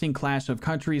interesting clash of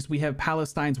countries. We have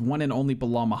Palestine's one and only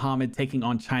Bilal Muhammad taking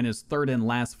on China's third and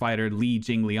last fighter, Li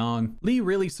Jingliang. Li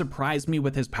really surprised me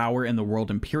with his power in the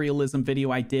World Imperialism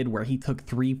video I did, where he took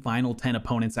 3 Final 10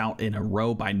 opponents out in a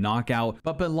row by knockout,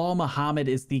 but Bilal Muhammad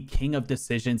is the king of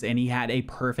decisions and he had a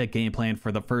perfect game plan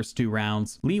for the first 2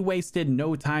 rounds. Li wasted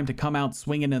no time to come out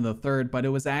swinging in the third, but it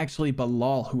was actually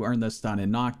Bilal who earned the stun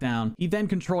and knockdown. He then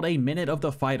controlled a minute of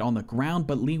the fight on the ground,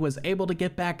 but Li was able to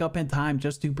get back up in time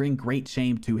just to bring great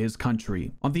shame to his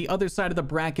country. On the other side of the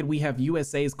bracket, we have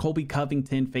USA's Colby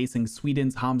Covington facing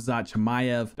Sweden's Khamzat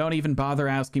Chimaev. Don't even bother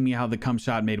asking me how the cum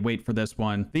shot made weight for this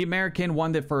one. The American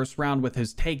won the first round with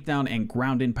his takedown and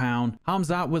ground and pound.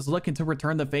 Khamzat was looking to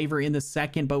return the favor in the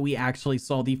second, but we actually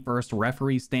saw the first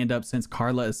referee stand up since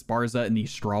Carla Esparza in the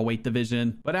strawweight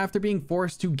division. But after being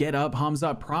forced to get up,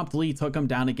 Khamzat promptly took him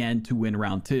down again to win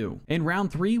round 2. In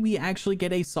round 3, we actually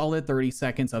get a solid 30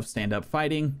 seconds of stand-up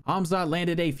fighting. Khamzat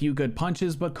landed a few good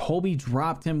punches, but Colby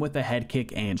dropped him with a head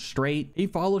kick and straight. He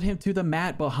followed him to the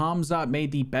mat, but Khamzat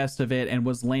made the best of it and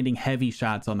was landing heavy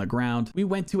shots on the ground. We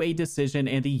went to a decision,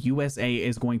 and the USA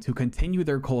is going to continue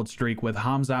their cold streak with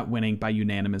Khamzat winning by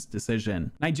unanimous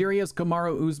decision. Nigeria's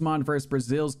Kamaru Usman versus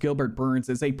Brazil's Gilbert Burns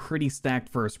is a pretty stacked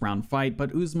first round fight,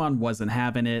 but Usman wasn't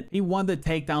having it. He won the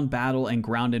takedown battle and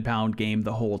ground and pound game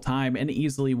the whole time and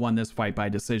easily won this fight by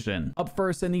decision. Up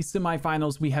first in the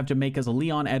semifinals, we have Jamaica's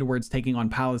Leon Edwards taking on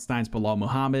Palestine's Bilal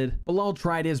Muhammad. Bilal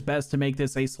tried his best to make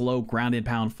this a slow ground and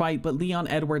pound fight, but Leon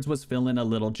Edwards was feeling a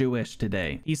little Jewish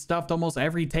today. He stuffed almost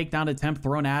every takedown attempt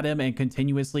thrown at him and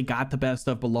continuously got the best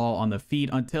of Bilal on the feet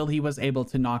until he was able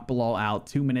to knock Bilal out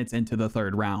 2 minutes into the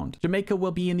third round. Jamaica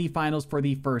will be in the finals for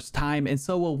the first time, and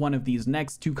so will one of these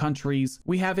next 2 countries.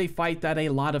 We have a fight that a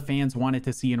lot of fans wanted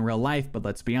to see in real life, but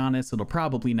let's be honest, it'll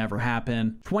probably never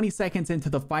happen. 20 seconds into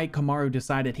the fight, Kamaru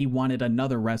decided he wanted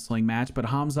another wrestling match, but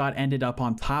Khamzat ended up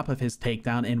on top of his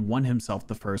takedown and won himself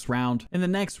the first round. In the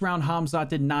next round, Khamzat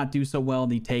did not do so well in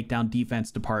the takedown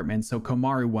defense department, so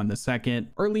Kamaru won the second.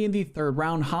 Early in the third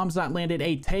round, Khamzat landed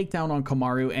a takedown on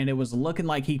Kamaru, and it was looking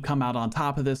like he'd come out on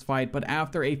top of this fight, but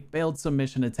after a failed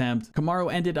submission attempt,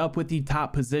 Kamaru ended up with the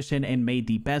top position and made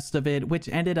the best of it, which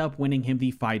ended up winning him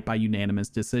the fight by unanimous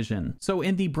decision. So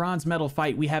in the bronze medal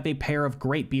fight, we have a pair of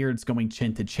great beards going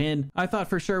chin to chin. I thought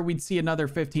for sure we'd see another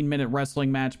 15-minute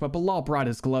wrestling match, but Bilal brought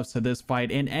his gloves to this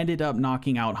fight and ended up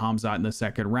knocking out Khamzat in the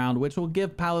second round, which will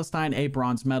give Palestine a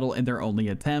bronze medal in their only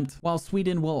attempt, while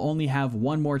Sweden will only have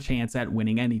one more chance at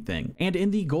winning anything. And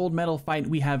in the gold medal fight,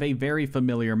 we have a very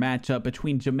familiar matchup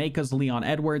between Jamaica's Leon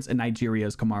Edwards and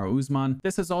Nigeria's Kamaru Usman. Leon.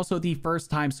 This is also the first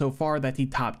time so far that the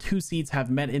top 2 seeds have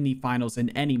met in the finals in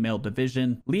any male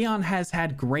division. Leon has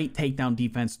had great takedown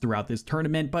defense throughout this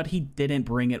tournament, but he didn't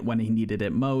bring it when he needed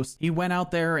it most. He went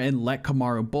out there and let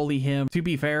Kamaru bully him. To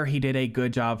be fair, he did a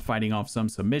good job fighting off some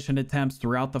submission attempts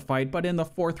throughout the fight, but in the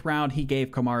 4th round, he gave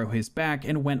Kamaru his back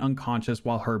and went unconscious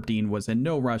while Herb Dean was in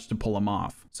no rush to pull him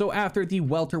off. So after the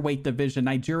welterweight division,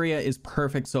 Nigeria is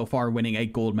perfect so far, winning a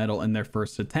gold medal in their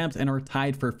first attempt and are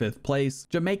tied for 5th place.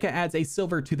 Jamaica adds a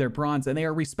silver to their bronze, and they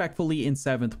are respectfully in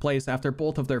 7th place after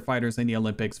both of their fighters in the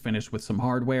Olympics finished with some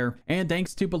hardware. And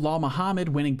thanks to Bilal Muhammad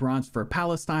winning bronze for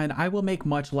Palestine, I will make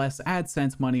much less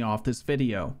AdSense money off this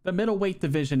video. The middleweight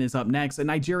division is up next, and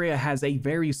Nigeria has a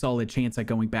very solid chance at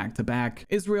going back to back.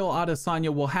 Israel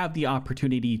Adesanya will have the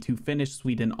opportunity to finish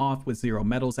Sweden off with 0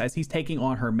 medals as he's taking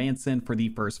on Hermansson for the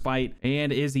first fight,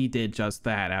 and Izzy did just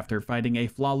that. After fighting a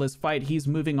flawless fight, he's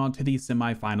moving on to the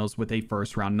semifinals with a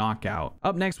first round knockout.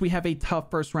 Up next, we have a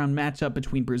tough first round matchup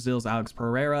between Brazil's Alex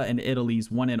Pereira and Italy's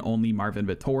one and only Marvin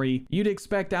Vettori. You'd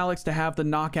expect Alex to have the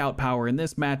knockout power in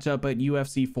this matchup, but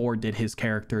UFC 4 did his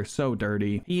character so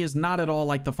dirty. He is not at all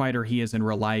like the fighter he is in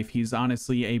real life. He's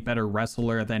honestly a better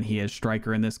wrestler than he is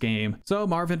striker in this game. So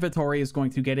Marvin Vettori is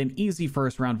going to get an easy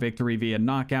first round victory via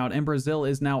knockout, and Brazil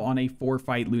is now on a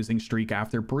 4-fight losing streak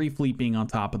after briefly being on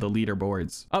top of the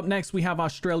leaderboards. Up next, we have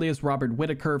Australia's Robert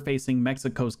Whittaker facing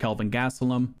Mexico's Kelvin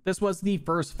Gastelum. This was the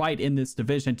first fight in this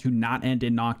division to not end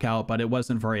in knockout, but it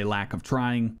wasn't for a lack of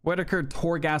trying. Whittaker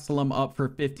tore Gastelum up for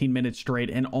 15 minutes straight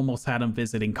and almost had him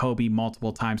visiting Kobe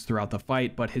multiple times throughout the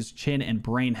fight, but his chin and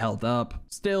brain held up.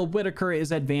 Still, Whittaker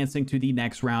is advancing to the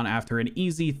next round after an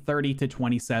easy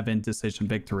 30-27 decision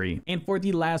victory. And for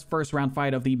the last first round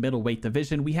fight of the middleweight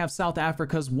division, we have South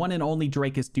Africa's one and only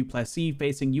Dricus du Plessis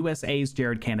facing USA's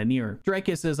Jared Cannonier.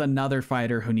 Dricus is another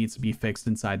fighter who needs to be fixed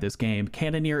inside this game.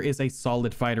 Cannonier is a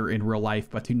solid fighter in real life,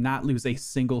 but to not lose a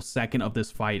single second of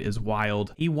this fight is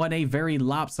wild. He won a very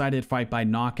lopsided fight by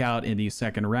knockout in the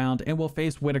second round and will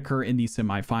face Whittaker in the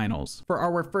semifinals. For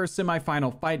our first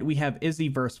semifinal fight, we have Izzy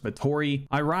versus Vettori.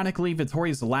 Ironically,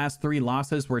 Vettori's last 3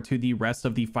 losses were to the rest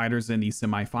of the fighters in the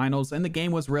semifinals, and the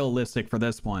game was realistic for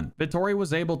this one. Vettori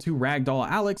was able to ragdoll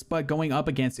Alex, but going up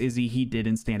against Izzy, he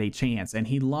didn't stand a chance, and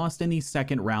he lost in the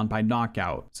second round by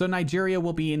knockout. So Nigeria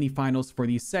will be in the finals for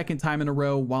the second time in a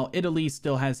row, while Italy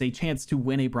still has a chance to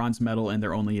win a bronze medal in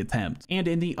their only attempt. And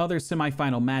in the other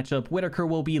semifinal matchup, Whittaker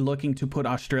will be looking to put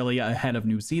Australia ahead of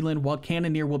New Zealand, while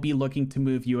Cannonier will be looking to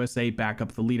move USA back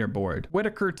up the leaderboard.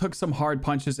 Whittaker took some hard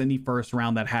punches in the first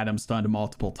round that had him stunned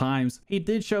multiple times. He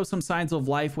did show some signs of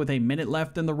life with a minute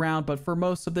left in the round, but for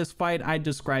most of this fight, I'd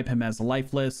describe him as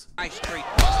lifeless. Nice straight.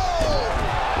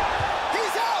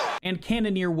 And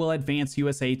Cannonier will advance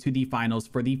USA to the finals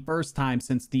for the first time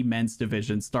since the men's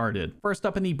division started. First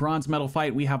up in the bronze medal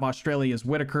fight, we have Australia's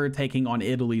Whittaker taking on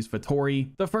Italy's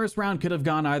Vettori. The first round could have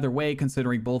gone either way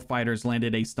considering both fighters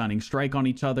landed a stunning strike on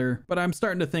each other, but I'm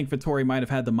starting to think Vettori might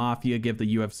have had the Mafia give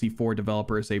the UFC 4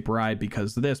 developers a bribe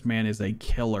because this man is a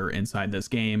killer inside this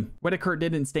game. Whittaker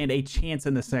didn't stand a chance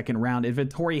in the second round, and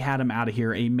Vettori had him out of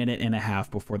here a minute and a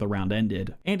half before the round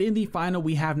ended. And in the final,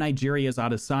 we have Nigeria's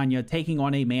Adesanya taking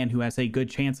on a man who has a good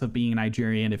chance of being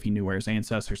Nigerian if he knew where his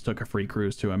ancestors took a free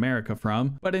cruise to America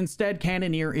from, but instead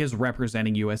Cannonier is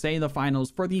representing USA in the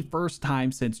finals for the first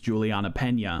time since Juliana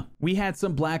Pena. We had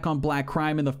some black on black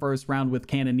crime in the first round with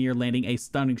Cannonier landing a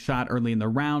stunning shot early in the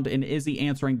round and Izzy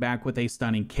answering back with a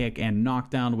stunning kick and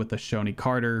knockdown with the Shoni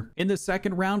Carter. In the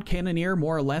second round, Cannonier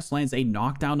more or less lands a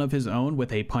knockdown of his own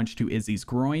with a punch to Izzy's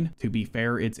groin. To be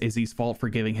fair, it's Izzy's fault for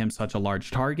giving him such a large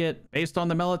target. Based on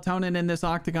the melatonin in this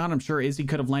octagon, I'm sure Izzy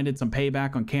could have landed some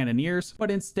payback on Cannonier's, but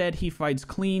instead he fights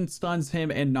clean, stuns him,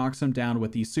 and knocks him down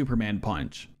with the Superman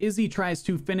punch. Izzy tries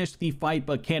to finish the fight,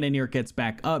 but Cannonier gets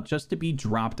back up just to be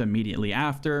dropped immediately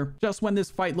after. Just when this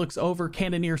fight looks over,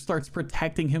 Cannonier starts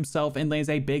protecting himself and lands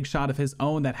a big shot of his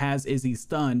own that has Izzy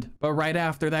stunned. But right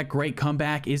after that great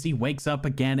comeback, Izzy wakes up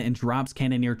again and drops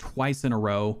Cannonier twice in a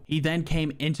row. He then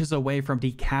came inches away from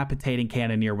decapitating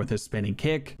Cannonier with a spinning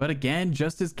kick, but again,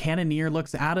 just as Cannonier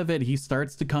looks out of it, he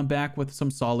starts to come back with some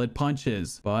solid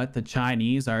punches. But the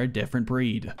Chinese are a different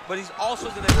breed. But he's also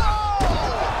gonna...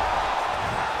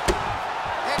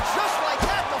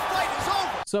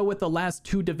 So with the last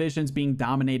two divisions being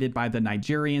dominated by the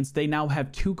Nigerians, they now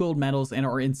have 2 gold medals and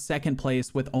are in second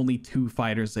place with only 2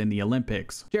 fighters in the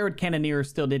Olympics. Jared Cannonier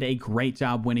still did a great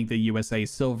job winning the USA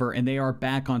silver, and they are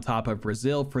back on top of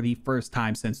Brazil for the first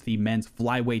time since the men's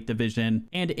flyweight division,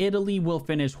 and Italy will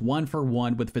finish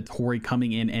 1-for-1 with Vettori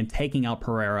coming in and taking out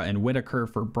Pereira and Whitaker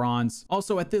for bronze.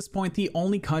 Also at this point, the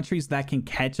only countries that can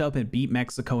catch up and beat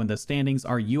Mexico in the standings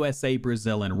are USA,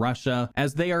 Brazil, and Russia,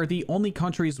 as they are the only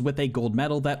countries with a gold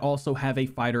medal that also have a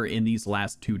fighter in these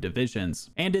last 2 divisions.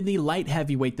 And in the light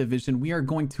heavyweight division, we are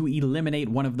going to eliminate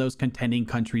one of those contending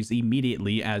countries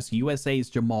immediately, as USA's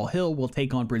Jamal Hill will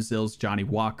take on Brazil's Johnny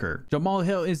Walker. Jamal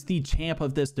Hill is the champ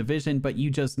of this division, but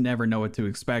you just never know what to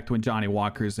expect when Johnny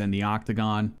Walker's in the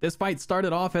octagon. This fight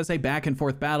started off as a back and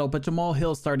forth battle, but Jamal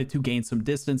Hill started to gain some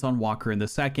distance on Walker in the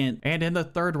second, and in the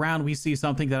third round we see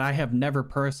something that I have never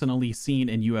personally seen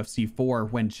in UFC 4,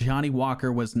 when Johnny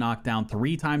Walker was knocked down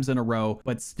 3 times in a row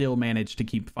but still managed to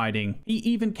keep fighting. He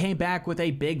even came back with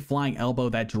a big flying elbow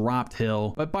that dropped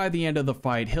Hill, but by the end of the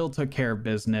fight, Hill took care of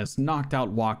business, knocked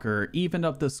out Walker, evened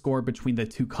up the score between the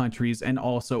 2 countries, and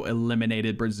also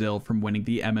eliminated Brazil from winning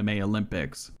the MMA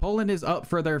Olympics. Poland is up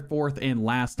for their 4th and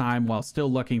last time while still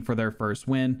looking for their first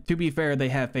win. To be fair, they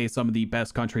have faced some of the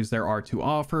best countries there are to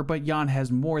offer, but Jan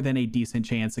has more than a decent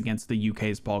chance against the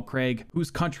UK's Paul Craig, whose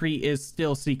country is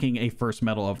still seeking a first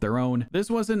medal of their own.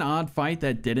 This was an odd fight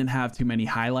that didn't have too many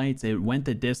highlights. It went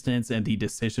the distance and the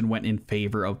decision went in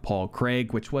favor of Paul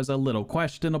Craig, which was a little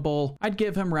questionable. I'd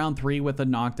give him round 3 with a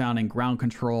knockdown and ground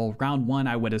control. Round 1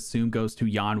 I would assume goes to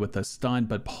Jan with a stun,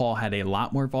 but Paul had a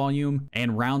lot more volume.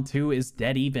 And round 2 is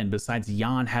dead even, besides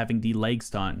Jan having the leg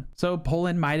stun. So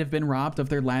Poland might have been robbed of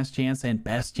their last chance and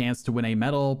best chance to win a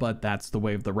medal, but that's the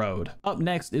way of the road. Up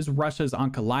next is Russia's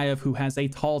Ankalaev, who has a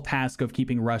tall task of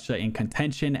keeping Russia in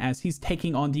contention as he's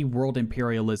taking on the world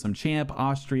imperialism champ,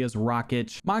 Austria's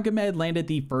Rakic. Magomed landed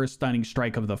the first stunning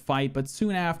strike of the fight, but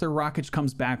soon after, Rakic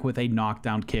comes back with a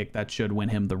knockdown kick that should win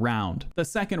him the round. The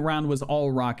second round was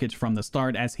all Rakic from the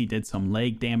start, as he did some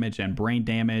leg damage and brain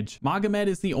damage. Magomed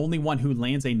is the only one who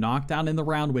lands a knockdown in the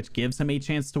round, which gives him a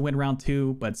chance to win round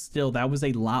 2, but still, that was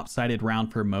a lopsided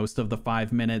round for most of the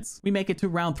 5 minutes. We make it to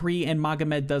round 3 and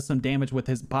Magomed does some damage with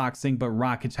his boxing, but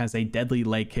Rakic has a deadly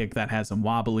leg kick that has him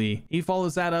wobbly. He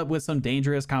follows that up with some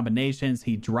dangerous combinations.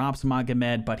 He drops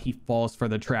Magomed, but he falls for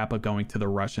the trap of going to the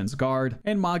Russian's guard,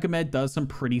 and Magomed does some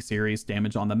pretty serious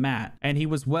damage on the mat, and he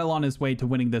was well on his way to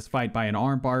winning this fight by an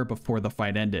armbar before the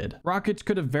fight ended. Rakic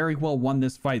could have very well won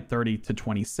this fight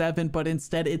 30-27, but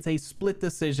instead it's a split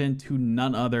decision to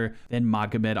none other than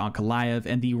Magomed Ankalaev,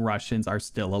 and the Russians are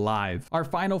still alive. Our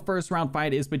final first round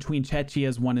fight is between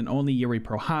Czechia's one and only Yuri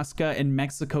Prohaska and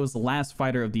Mexico's last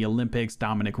fighter of the Olympics,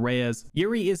 Dominic Reyes.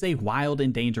 Yuri is a wild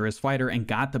and dangerous fighter and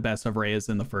got the best of Reyes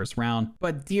in the first round,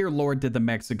 but dear lord did the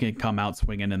Mexican come out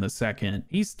swinging in the second.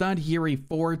 He stunned Yuri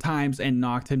 4 times and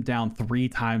knocked him down 3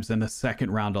 times in the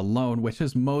second round alone, which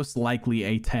is most likely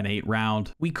a 10-8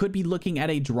 round. We could be looking at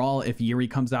a draw if Yuri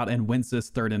comes out and wins this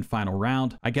third and final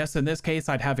round. I guess in this case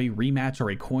I'd have a rematch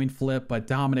or a coin flip, but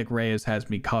Dominic Reyes has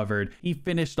me covered. He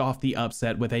finished off the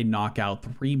upset with a knockout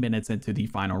 3 minutes into the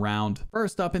final round.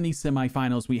 First up in the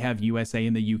semifinals, we have USA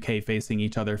and the UK facing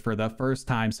each other for the first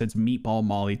time since Meatball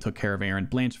Molly took care of Aaron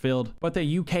Blanchfield, but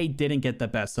the UK didn't get the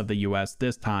best of the US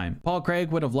this time. Paul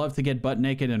Craig would have loved to get butt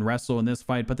naked and wrestle in this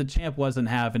fight, but the champ wasn't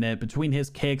having it. Between his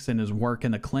kicks and his work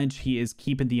in the clinch, he is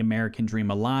keeping the American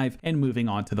dream alive and moving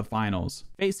on to the finals.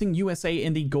 Facing USA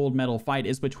in the gold medal fight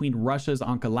is between Russia's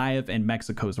Ankalaev and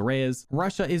Mexico's Reyes.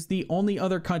 Russia is the only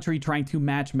other country trying to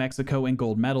match Mexico in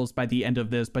gold medals by the end of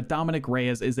this, but Dominic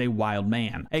Reyes is a wild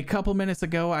man. A couple minutes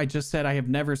ago, I just said I have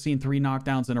never seen 3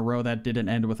 knockdowns in a row that didn't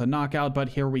end with a knockout, but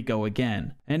here we go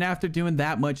again. And after doing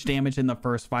that much damage in the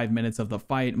first 5 minutes of the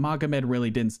fight, Magomed really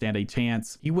didn't stand a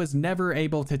chance. He was never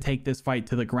able to take this fight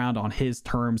to the ground on his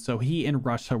terms, so he and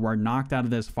Russia were knocked out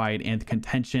of this fight and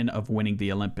contention of winning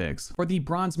the Olympics. For the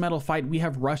bronze medal fight, we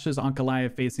have Russia's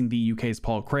Ankalaev facing the UK's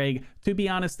Paul Craig. To be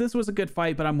honest, this was a good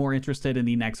fight, but I'm more interested in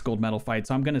the next gold medal fight,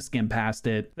 so I'm going to skim past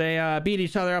it. They beat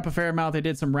each other up a fair amount. They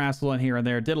did some wrestling here and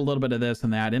there, did a little bit of this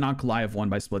and that, and Ankalaev won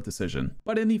by split decision.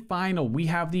 But in the final, we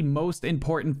have the most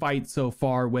important fight so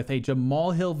far with a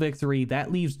Jamal Hill victory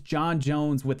that leaves John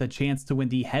Jones with a chance to win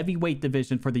the heavyweight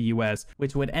division for the US,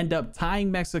 which would end up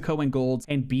tying Mexico in golds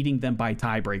and beating them by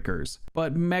tiebreakers.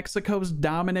 But Mexico's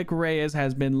Dominic Reyes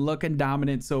has been looking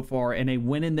dominant so far, and a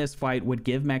win in this fight would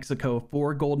give Mexico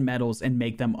 4 gold medals and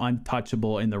make them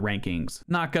untouchable in the rankings.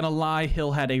 Not gonna lie,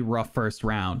 Hill had a rough first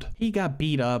round. He got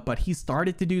beat up, but he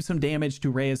started to do some damage to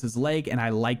Reyes' leg, and I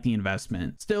like the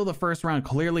investment. Still, the first round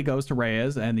clearly goes to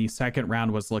Reyes, and the second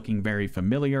round was looking very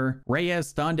familiar.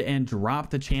 Reyes stunned and dropped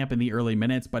the champ in the early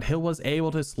minutes, but Hill was able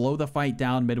to slow the fight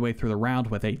down midway through the round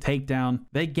with a takedown.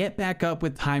 They get back up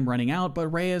with time running out, but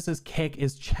Reyes's kick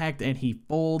is checked and he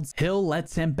folds. Hill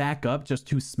lets him back up just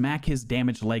to smack his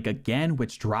damaged leg again,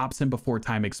 which drops him before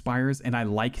time expires, and I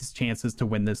like his chances to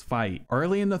win this fight.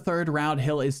 Early in the third round,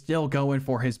 Hill is still going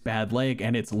for his bad leg,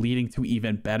 and it's leading to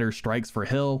even better strikes for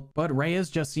Hill, but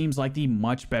Reyes just seems like the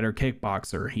much better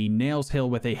kickboxer. He nails Hill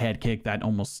with a head kick that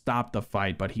almost stopped the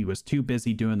fight, but he was too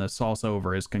busy doing the salsa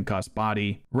over his concussed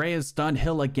body. Reyes stunned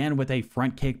Hill again with a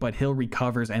front kick, but Hill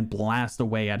recovers and blasts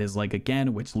away at his leg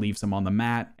again, which leaves him on the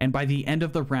mat. And by the end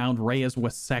of the round, Reyes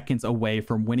was seconds away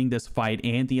from winning this fight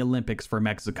and the Olympics for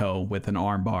Mexico with an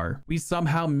armbar. We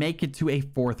somehow make it to a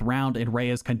fourth round, and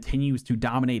Reyes continues to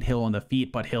dominate Hill on the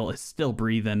feet, but Hill is still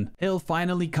breathing. Hill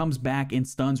finally comes back and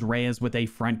stuns Reyes with a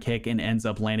front kick and ends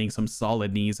up landing some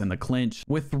solid knees in the clinch.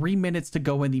 With 3 minutes to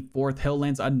go in the fourth, Hill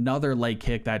lands another leg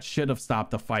kick that should have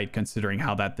stopped the fight considering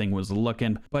how that thing was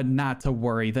looking, but not to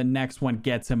worry, the next one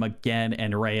gets him again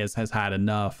and Reyes has had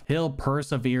enough. Hill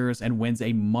perseveres and wins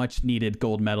a much needed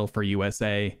gold medal for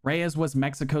USA. Reyes was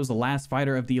Mexico's last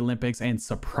fighter of the Olympics and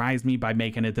surprised me by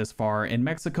making it this far, and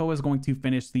Mexico is going to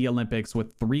finish the Olympics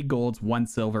with 3 golds, 1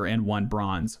 silver, and 1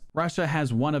 bronze. Russia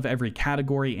has 1 of every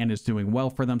category and is doing well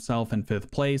for themselves in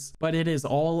 5th place, but it is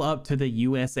all up to the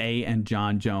USA and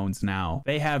John Jones now.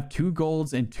 They have 2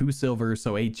 golds and 2 silvers,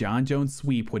 so a John Jones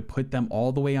sweep would put them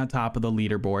all the way on top of the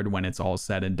leaderboard when it's all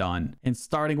said and done. And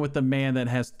starting with the man that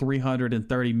has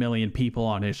 330 million people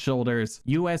on his shoulders,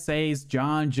 USA's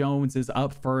John Jones is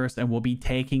up first and will be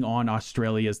taking on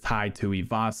Australia's Tai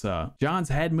Tuivasa. John's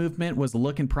head movement was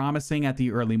looking promising at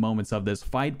the early moments of this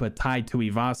fight, but Tai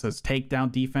Tuivasa's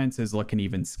takedown defense is looking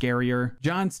even scarier.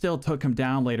 John still took him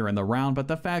down later in the round, but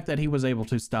the fact that he was able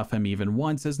to stuff him even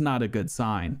once is not a good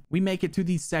sign. We make it to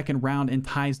the second round and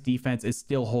Tai's defense is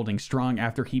still holding strong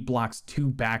after he blocks 2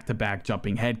 back-to-back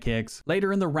jumping head kicks.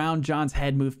 Later in the round, John's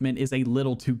head movement is a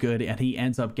little too good and he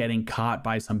ends up getting caught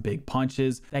by some big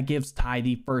punches that gives Tai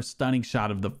the first stunning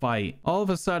shot of the fight. All of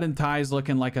a sudden, Tai's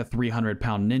looking like a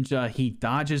 300-pound ninja. He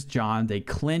dodges John, they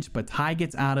clinch, but Tai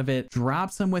gets out of it,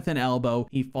 drops him with an elbow.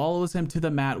 He follows him to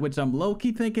the mat, which I'm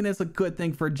low-key thinking is a good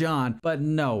thing for John, but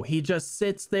no, he just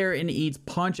sits there and eats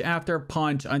punch after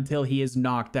punch until he is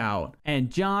knocked out. And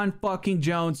John fucking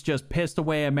Jones just pissed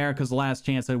away America's last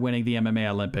chance at winning the MMA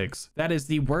Olympics. That is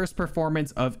the worst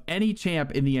performance of any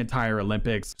champ in the entire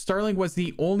Olympics. Sterling was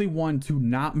the only one to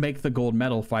not make the gold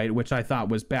medal fight, which I thought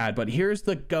was bad, but here's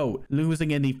the GOAT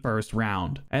losing in the first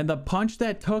round. And the punch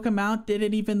that took him out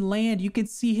didn't even land. You can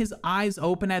see his eyes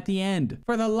open at the end.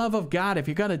 For the love of God, if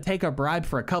you're gonna take a bribe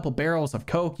for a couple barrels of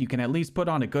coke, you can at least put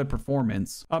on a good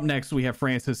performance. Up next, we have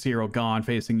Francis Cyril Gane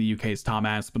facing the UK's Tom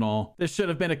Aspinall. This should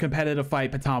have been a competitive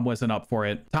fight, but Tom wasn't up for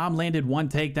it. Tom landed 1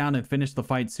 takedown and finished the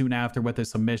fight soon after with a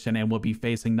submission and will be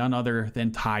facing none other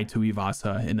than Tai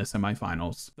Tuivasa in the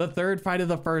semifinals. The third fight of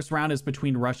the first round is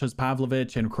between Russia's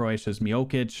Pavlovich and Croatia's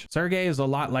Miocic. Sergey is a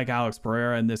lot like Alex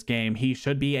Pereira in this game. He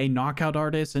should be a knockout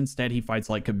artist, instead he fights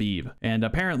like Khabib. And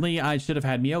apparently I should have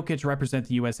had Miocic represent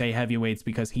the USA heavyweights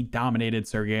because he dominated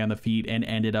Sergey on the feet and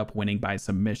ended up winning by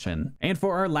submission. And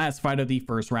for our last fight of the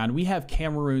first round, we have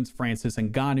Cameroon's Francis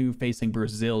Ngannou facing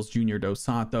Brazil's Junior Dos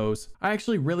Santos. I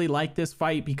actually really like this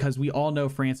fight because we all know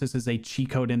Francis is a cheat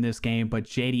code in this game, but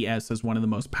JDS is one of the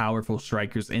most powerful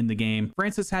strikers in the game.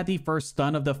 Francis had the first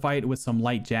stun of the fight with some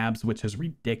light jabs, which is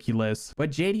ridiculous,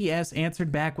 but JDS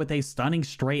answered back with a stunning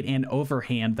straight and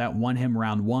overhand that won him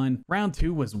round 1. Round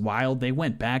 2 was wild. They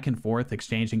went back and forth,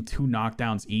 exchanging 2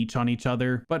 knockdowns each on each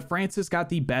other, but Francis got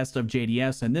the best of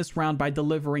JDS in this round by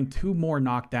delivering 2 more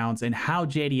knockdowns, and how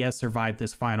JDS survived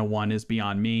this final one is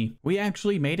beyond me. We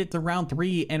actually made it to round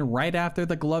 3, and right after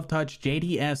the glove touch,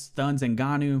 JDS stuns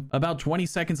Ngannou. About 20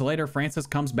 seconds later, Francis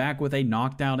comes back with a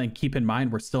knockdown, and keep in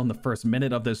mind we're still in the first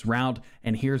minute of this round,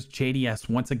 and here's JDS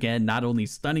once again not only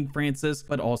stunning Francis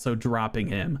but also dropping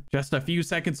him. Just a few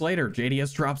seconds later,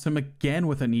 JDS drops him again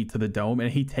with a knee to the dome,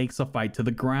 and he takes a fight to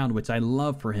the ground, which I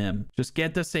love for him. Just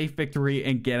get the safe victory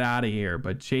and get out of here,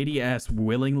 but JDS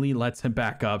willingly lets him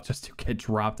back up just to get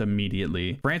dropped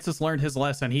immediately. Francis learned his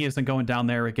lesson. He isn't going down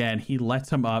there again. He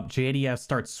lets him up. JDS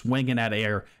starts swinging at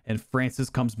air, and Francis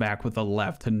comes back with a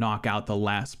left to knock out the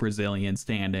last Brazilian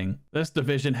standing. This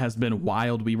division has been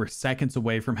wild. We were seconds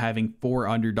away from having 4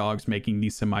 underdogs making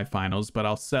these semifinals, but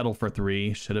I'll settle for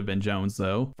 3. Should have been Jones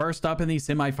though. First up in these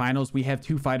semifinals, we have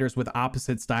 2 fighters with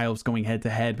opposite styles going head to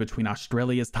head between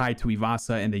Australia's Tai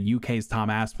Tuivasa and the UK's Tom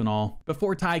Aspinall.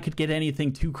 Before Tai could get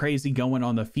anything too crazy going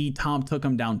on the feet, Tom took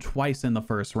him down twice in the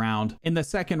first round. In the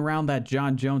second round, that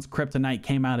John Jones kryptonite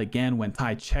came out again when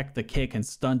Tai checked the kick and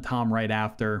stunned Tom right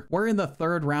after. We're in the third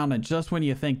third round, and just when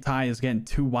you think Tai is getting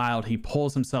too wild, he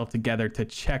pulls himself together to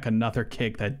check another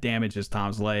kick that damages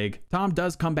Tom's leg. Tom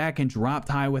does come back and drop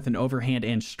Tai with an overhand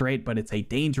and straight, but it's a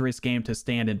dangerous game to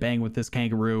stand and bang with this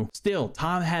kangaroo. Still,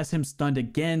 Tom has him stunned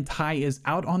again. Tai is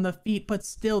out on the feet, but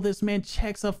still this man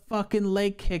checks a fucking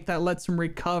leg kick that lets him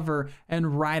recover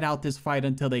and ride out this fight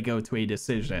until they go to a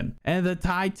decision. And the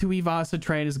Tai Tuivasa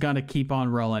train is gonna keep on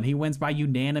rolling. He wins by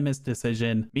unanimous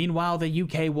decision. Meanwhile, the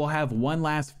UK will have one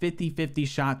last 50-50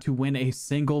 shot to win a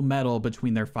single medal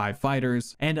between their 5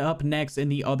 fighters. And up next in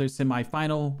the other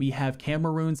semi-final, we have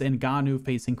Cameroon's Ngannou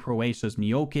facing Croatia's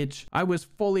Miocic. I was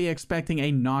fully expecting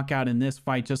a knockout in this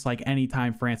fight, just like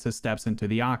anytime Francis steps into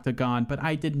the octagon, but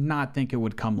I did not think it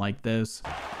would come like this.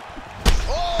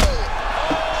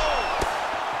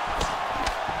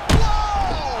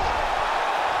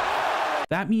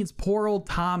 That means poor old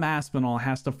Tom Aspinall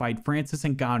has to fight Francis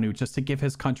Ngannou just to give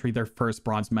his country their first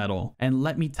bronze medal. And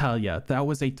let me tell you, that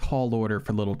was a tall order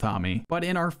for little Tommy. But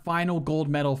in our final gold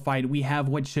medal fight, we have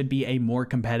what should be a more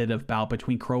competitive bout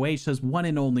between Croatia's one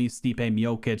and only Stipe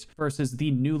Miocic versus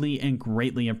the newly and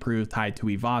greatly improved Tai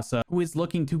Tuivasa, who is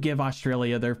looking to give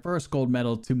Australia their first gold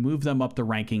medal to move them up the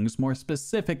rankings, more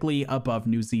specifically above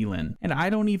New Zealand. And I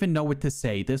don't even know what to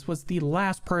say. This was the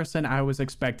last person I was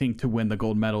expecting to win the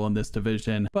gold medal in this division.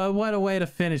 But what a way to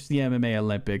finish the MMA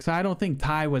Olympics. I don't think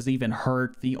Tai was even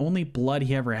hurt. The only blood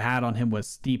he ever had on him was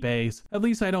Stipe's. At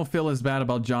least I don't feel as bad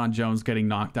about John Jones getting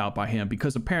knocked out by him,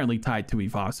 because apparently Tai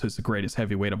Tuivasa is the greatest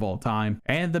heavyweight of all time.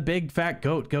 And the big fat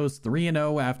goat goes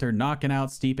 3-0 after knocking out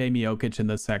Stipe Miocic in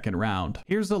the second round.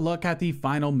 Here's a look at the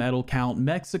final medal count.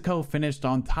 Mexico finished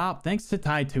on top thanks to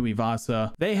Tai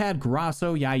Tuivasa. They had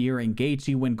Grasso, Yair, and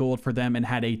Gaethje win gold for them and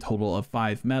had a total of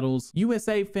 5 medals.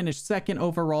 USA finished second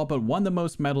overall but won the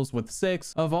most medals with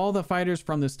 6. Of all the fighters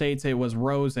from the States, it was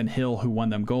Rose and Hill who won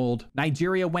them gold.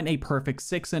 Nigeria went a perfect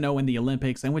 6-0 in the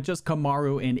Olympics, and with just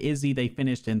Kamaru and Izzy, they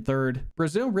finished in third.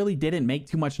 Brazil really didn't make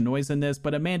too much noise in this,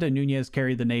 but Amanda Nunes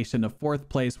carried the nation to 4th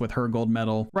place with her gold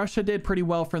medal. Russia did pretty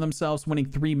well for themselves,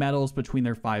 winning 3 medals between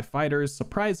their 5 fighters.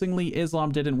 Surprisingly,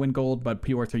 Islam didn't win gold, but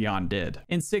Piotr Jan did.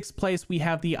 In 6th place, we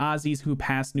have the Aussies, who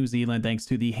passed New Zealand thanks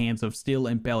to the hands of steel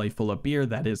and belly full of beer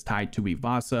that is Tai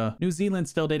Tuivasa. New Zealand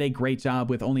still did a great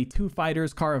job with only 2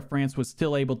 fighters. Cara France was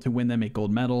still able to win them a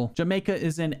gold medal. Jamaica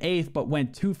is in 8th but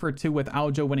went 2 for 2 with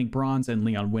Aljo winning bronze and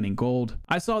Leon winning gold.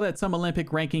 I saw that some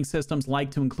Olympic ranking systems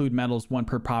like to include medals won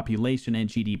per population and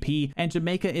GDP, and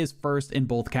Jamaica is first in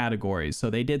both categories, so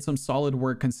they did some solid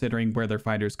work considering where their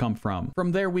fighters come from.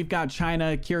 From there, we've got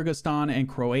China, Kyrgyzstan, and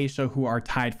Croatia, who are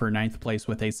tied for 9th place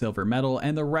with a silver medal,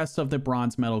 and the rest of the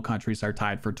bronze medal countries are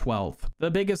tied for 12th.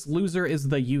 The biggest loser is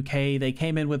the UK. They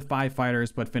came in with 5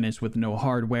 fighters but finished with no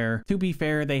hardware. To be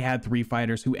fair, they had 3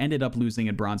 fighters who ended up losing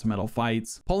in bronze medal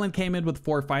fights. Poland came in with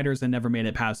 4 fighters and never made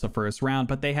it past the first round,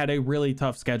 but they had a really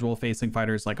tough schedule facing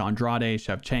fighters like Andrade,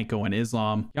 Shevchenko, and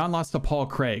Islam. Jan lost to Paul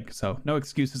Craig, so no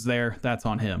excuses there. That's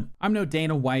on him. I'm no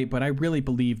Dana White, but I really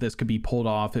believe this could be pulled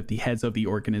off if the heads of the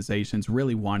organizations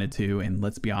really wanted to, and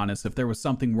let's be honest, if there was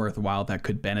something worthwhile that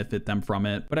could benefit them from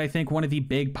it. But I think one of the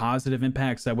big positive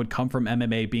impacts that would come from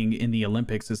MMA being in the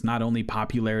Olympics is not only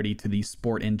popularity to the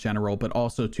sport in general, but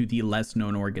also to the less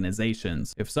known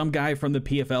organizations. If some guy from the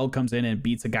PFL comes in and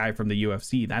beats a guy from the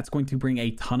UFC, that's going to bring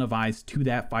a ton of eyes to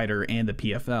that fighter and the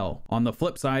PFL. On the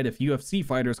flip side, if UFC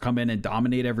fighters come in and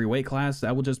dominate every weight class,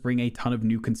 that will just bring a ton of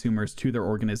new consumers to their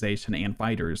organization and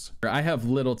fighters. I have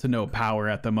little to no power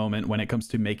at the moment when it comes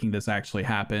to making this actually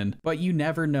happen, but you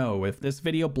never know. If this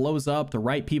video blows up, the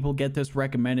right people get this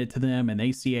recommended to them, and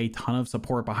they see a ton of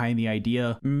support behind the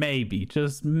idea, maybe,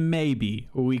 just maybe,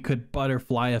 we could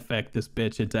butterfly effect this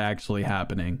bitch into actually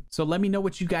happening. So let me know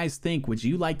what you guys think. Would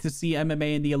you like to see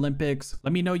MMA in the Olympics?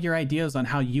 Let me know your ideas on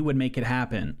how you would make it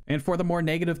happen. And for the more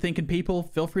negative thinking people,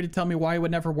 feel free to tell me why it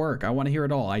would never work. I want to hear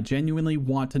it all. I genuinely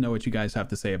want to know what you guys have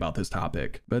to say about this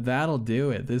topic. But that'll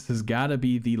do it. This has got to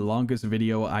be the longest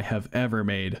video I have ever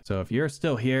made. So if you're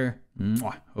still here,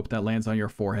 hope that lands on your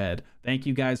forehead. Thank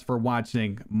you guys for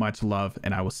watching. Much love,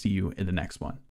 and I will see you in the next one.